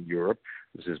representing me in Europe.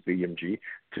 This is BMG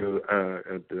to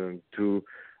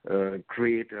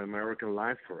create an American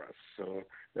life for us. So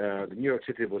the New York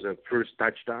City was a first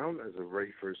touchdown, as a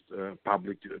very first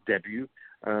public debut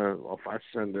of us,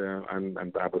 and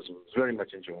I was very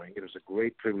much enjoying it. It was a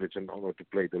great privilege and honor to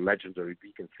play the legendary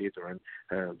Beacon Theater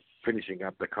and finishing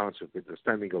up the concert with the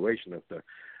standing ovation of the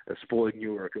spoiled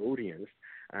New York audience.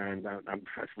 And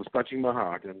it was touching my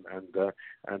heart, and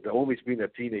always been a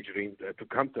teenage dream to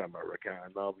come to America.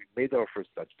 And now we made our first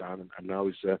touchdown, and now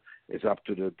it's up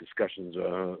to the discussions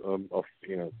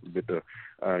with the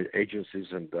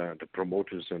agencies and the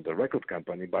promoters and the record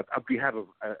company. But we have a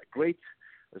great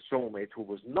soulmate who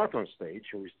was not on stage,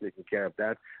 who is taking care of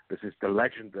that. This is the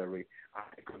legendary,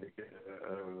 iconic,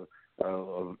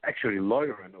 actually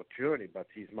lawyer and attorney, but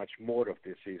he's much more of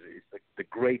this. He's the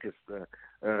greatest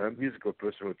musical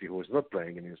personality who is not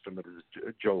playing an instrument. Is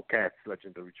Joe Katz,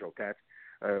 legendary Joe Katz,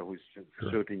 who's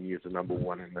 13 years the number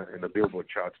one in the Billboard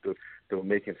charts to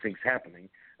making things happening.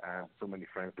 So many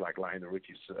friends like Lionel,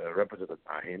 Richie represented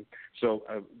by him. So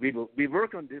we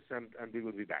work on this, and we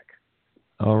will be back.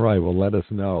 All right. Well, let us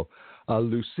know.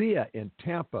 Lucia in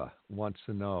Tampa wants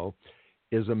to know,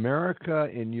 Is America,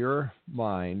 in your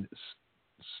mind,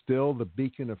 still the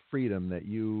beacon of freedom that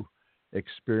you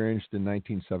experienced in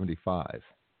 1975?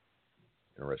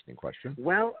 Interesting question.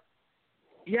 Well,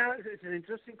 yeah, it's an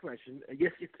interesting question.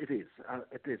 Yes, it is.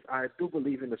 It is. I do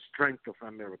believe in the strength of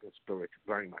American spirit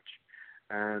very much,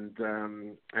 and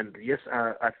yes,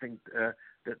 I think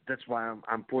that's why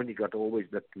I'm pointing out always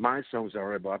that my songs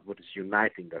are about what is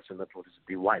uniting us and not what is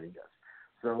dividing us.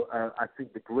 So I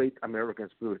think the great American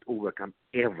spirit overcomes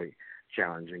every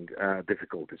challenging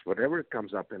difficulties, whatever it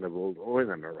comes up in the world or in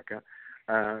America.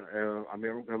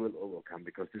 America will overcome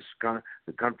because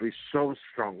the country is so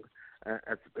strong.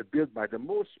 It's built by the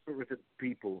most spirited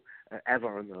people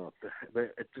ever on earth.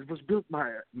 It was built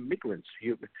by migrants.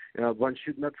 One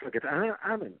should not forget.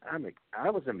 I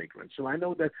was a migrant, so I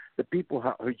know that the people who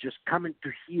are just coming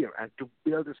to here and to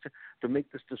build this, to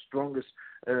make this the strongest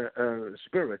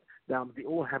spirit. They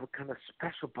all have a kind of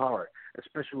special power, a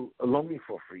special longing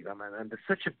for freedom, and it's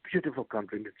such a beautiful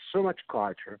country with so much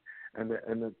culture and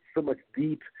so much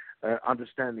deep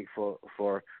understanding for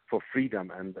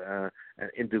freedom and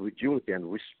individuality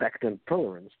and respect and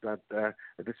tolerance that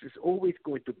this is always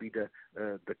going to be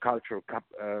the cultural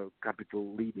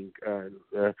capital leading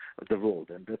the world,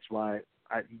 and that's why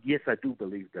I do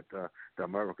believe that the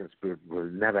American spirit will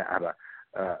never ever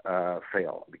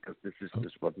fail, because this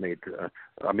is what made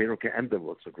America and the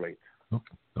world so great.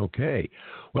 Okay.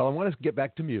 Well, I want to get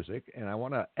back to music, and I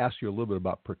want to ask you a little bit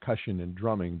about percussion and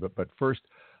drumming. But first,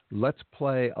 let's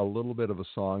play a little bit of a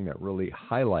song that really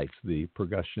highlights the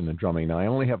percussion and drumming. Now, I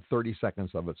only have 30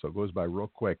 seconds of it, so it goes by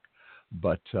real quick.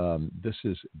 But this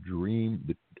is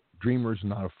Dreamer's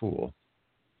Not a Fool.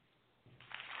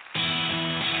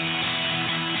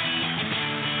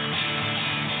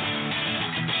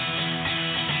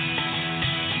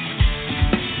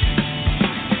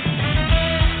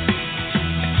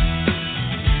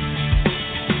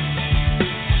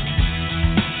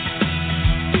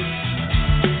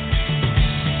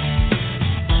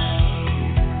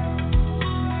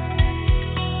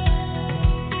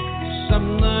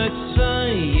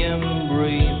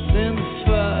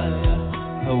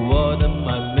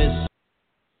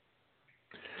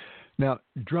 Now,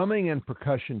 drumming and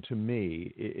percussion to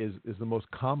me is the most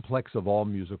complex of all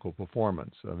musical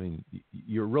performance. I mean,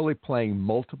 you're really playing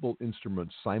multiple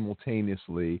instruments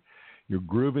simultaneously. You're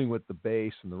grooving with the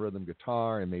bass and the rhythm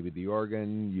guitar and maybe the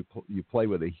organ. You play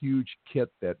with a huge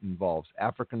kit that involves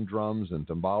African drums and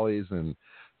timbales and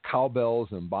cowbells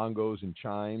and bongos and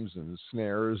chimes and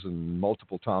snares and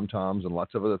multiple tom-toms and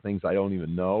lots of other things I don't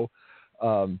even know.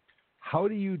 How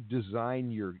do you design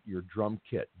your drum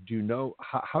kit? Do you know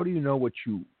how do you know what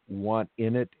you want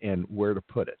in it and where to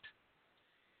put it?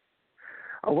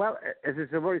 Well, it is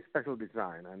a very special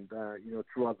design, and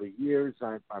throughout the years,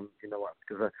 I'm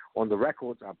because on the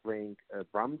records I'm playing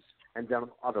drums, and then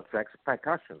on other tracks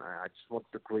percussion. I just want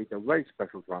to create a very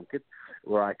special drum kit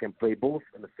where I can play both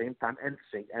at the same time and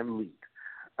sing and lead.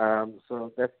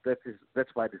 So that's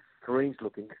why this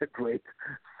strange-looking great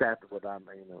set what I'm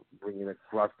bringing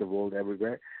across the world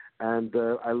everywhere, and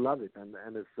I love it, and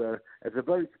it's a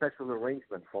very special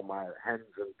arrangement for my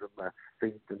hands and my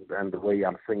feet and the way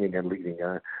I'm singing and leading,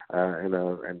 and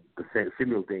the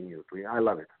simultaneously. I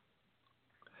love it.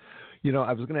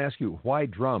 I was going to ask you why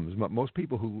drums. Most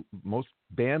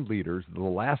band leaders, the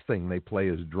last thing they play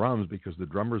is drums because the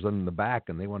drummer's in the back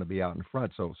and they want to be out in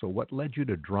front. So what led you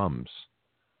to drums?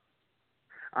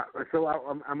 So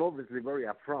I'm obviously very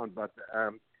upfront, but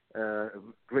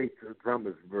great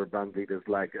drummers were band leaders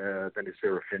like Dennis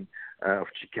Serafin of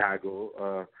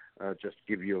Chicago, just to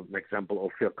give you an example, or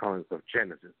Phil Collins of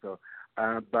Genesis. So,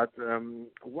 but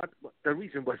what the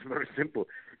reason was very simple.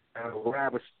 Where I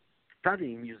was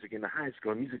studying music in the high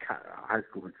school, which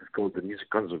is called the Music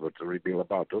Conservatory, Bill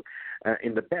Abato,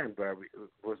 in the band where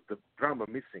was the drummer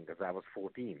missing because I was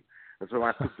 14. And so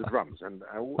I took the drums, and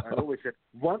I always said,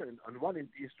 on one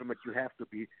instrument you have to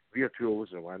be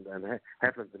virtuoso, and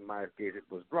happens in my case it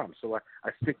was drums. So I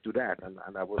stick to that, and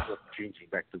I was not changing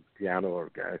back to piano or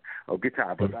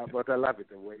guitar, but I love it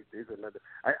the way it is. And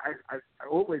I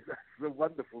always, it's so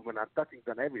wonderful when I'm touching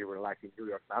them everywhere, like in New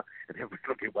York now, and everyone's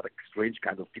looking what a strange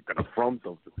kind of kit on the front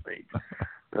of the stage.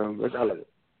 But I love it.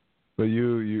 So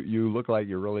you look like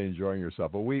you're really enjoying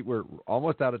yourself. Well, we're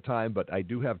almost out of time, but I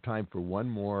do have time for one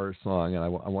more song, and I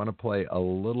want to play a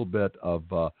little bit of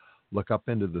Look Up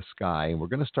Into the Sky. And we're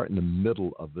going to start in the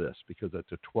middle of this because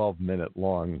it's a 12-minute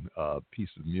long piece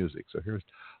of music. So here's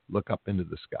Look Up Into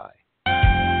the Sky. Hey,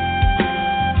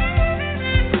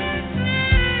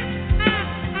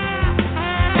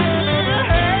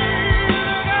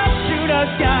 shoot a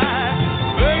sky,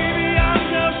 baby, I'm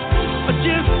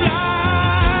just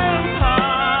flying high.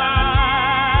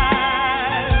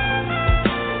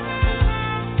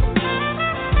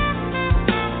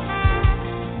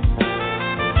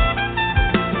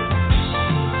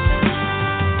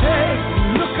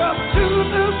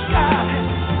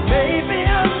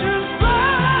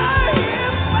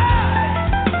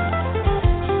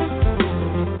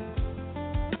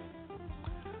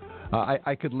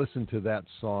 I could listen to that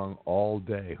song all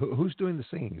day. Who's doing the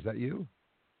singing? Is that you?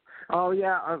 Oh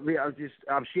yeah, I'm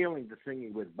sharing the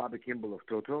singing with Bobby Kimball of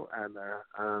Toto and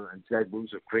Jack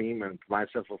Booth of Cream and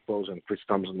myself of Pose and Chris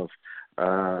Thompson of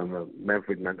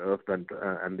Manfred Mann Earth and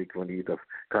Nick Van Eat of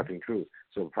Cutting Through.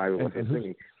 So 5 of us are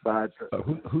singing. But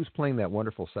who's playing that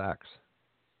wonderful sax?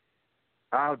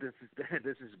 Oh, this is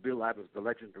Bill Abbott, the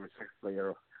legendary sax player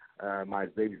of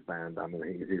Miles Davis band. I mean,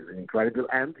 he's incredible,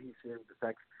 and he's hearing the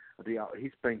sax.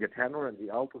 He's playing the tenor, and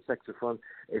the alto saxophone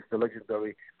is the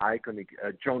legendary, iconic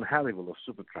John Halliwell of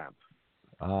Supertramp.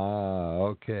 Ah,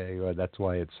 okay. Well, that's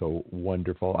why it's so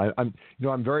wonderful. I'm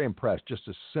very impressed. Just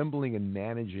assembling and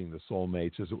managing the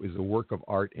Soulmates is a work of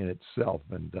art in itself,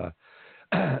 and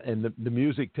the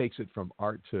music takes it from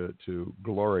art to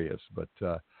glorious. But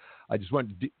I just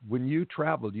when you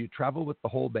travel, do you travel with the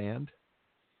whole band?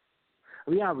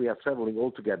 Yeah, we are traveling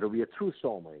all together. We are true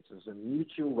soulmates. It's a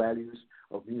mutual values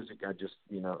of music. It's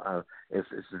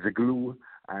the glue,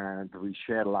 and we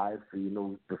share life. We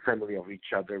know the family of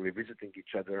each other. We're visiting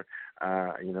each other.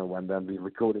 And then we're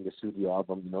recording a studio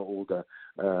album. All the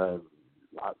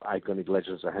iconic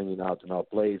legends are hanging out in our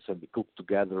place, and we cook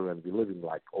together, and we're living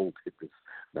like old hippies.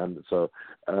 And so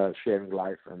sharing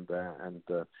life and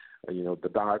the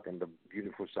dark and the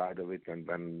beautiful side of it, and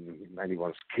when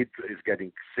anyone's kid is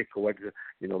getting sick or whatever,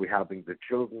 we're helping the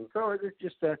children. So it's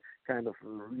just a kind of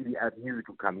really a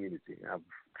musical community,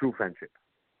 true friendship.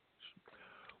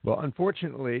 Well,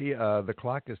 unfortunately, the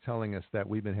clock is telling us that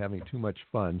we've been having too much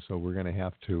fun, so we're going to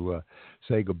have to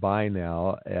say goodbye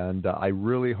now. And I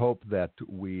really hope that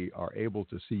we are able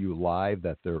to see you live,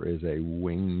 that there is a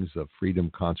Wings of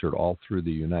Freedom concert all through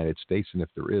the United States. And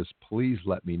if there is, please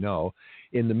let me know.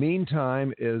 In the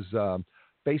meantime, is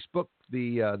Facebook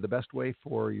the best way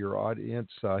for your audience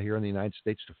here in the United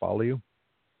States to follow you?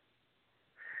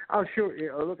 Oh, sure.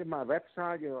 Look at my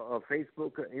website,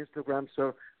 Facebook, Instagram.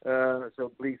 So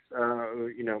please,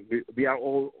 we are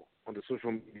all on the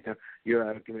social media you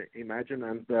can imagine,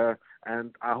 and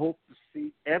I hope to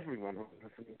see everyone who's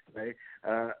listening today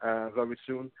very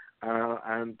soon,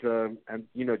 and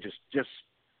just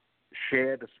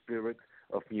share the spirit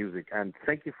of music. And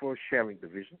thank you for sharing the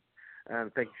vision.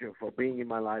 And thank you for being in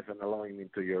my life and allowing me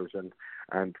into yours, and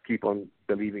keep on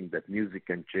believing that music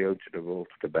can change the world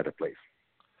to a better place.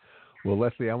 Well,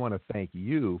 Leslie, I want to thank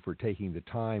you for taking the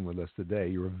time with us today.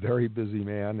 You're a very busy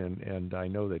man, and I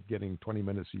know that getting 20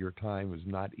 minutes of your time is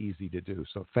not easy to do.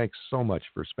 So thanks so much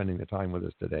for spending the time with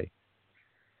us today.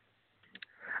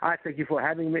 I thank you for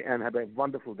having me, and have a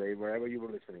wonderful day wherever you were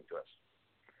listening to us.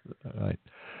 All right.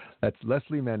 That's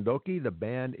Leslie Mándoki. The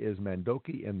band is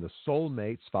Mandoki and the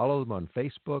Soulmates. Follow them on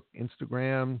Facebook,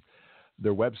 Instagram,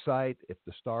 their website. If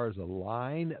the stars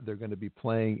align, they're going to be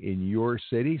playing in your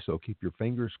city. So keep your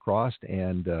fingers crossed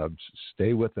and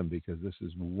stay with them, because this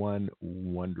is one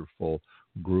wonderful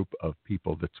group of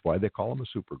people. That's why they call them a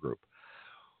supergroup.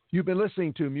 You've been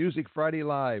listening to Music Friday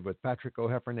Live with Patrick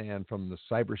O'Heffernan from the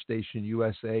Cyberstation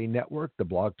USA Network, the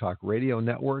Blog Talk Radio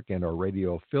Network, and our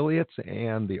radio affiliates,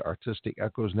 and the Artistic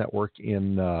Echoes Network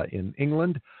in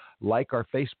England. Like our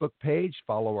Facebook page,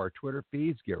 follow our Twitter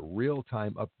feeds, get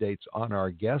real-time updates on our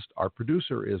guest. Our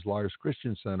producer is Lars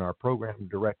Christensen. Our program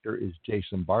director is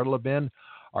Jason Bartleben.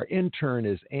 Our intern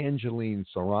is Angeline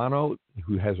Serrano,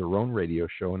 who has her own radio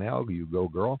show now. You go,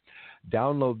 girl.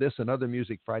 Download this and other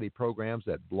Music Friday programs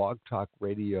at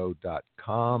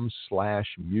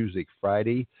blogtalkradio.com/Music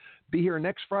Friday. Be here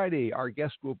next Friday. Our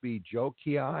guest will be Joe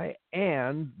Kiai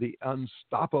and the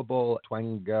unstoppable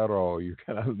Twangero.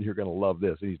 You're gonna love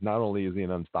this. He's not only is he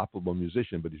an unstoppable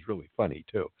musician, but he's really funny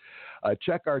too.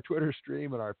 Check our Twitter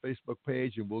stream and our Facebook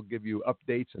page, and we'll give you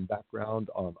updates and background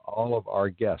on all of our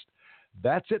guests.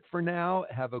 That's it for now.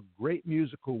 Have a great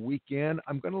musical weekend.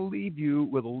 I'm going to leave you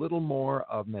with a little more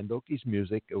of Mandoki's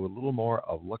music, with a little more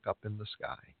of Look Up in the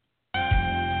Sky.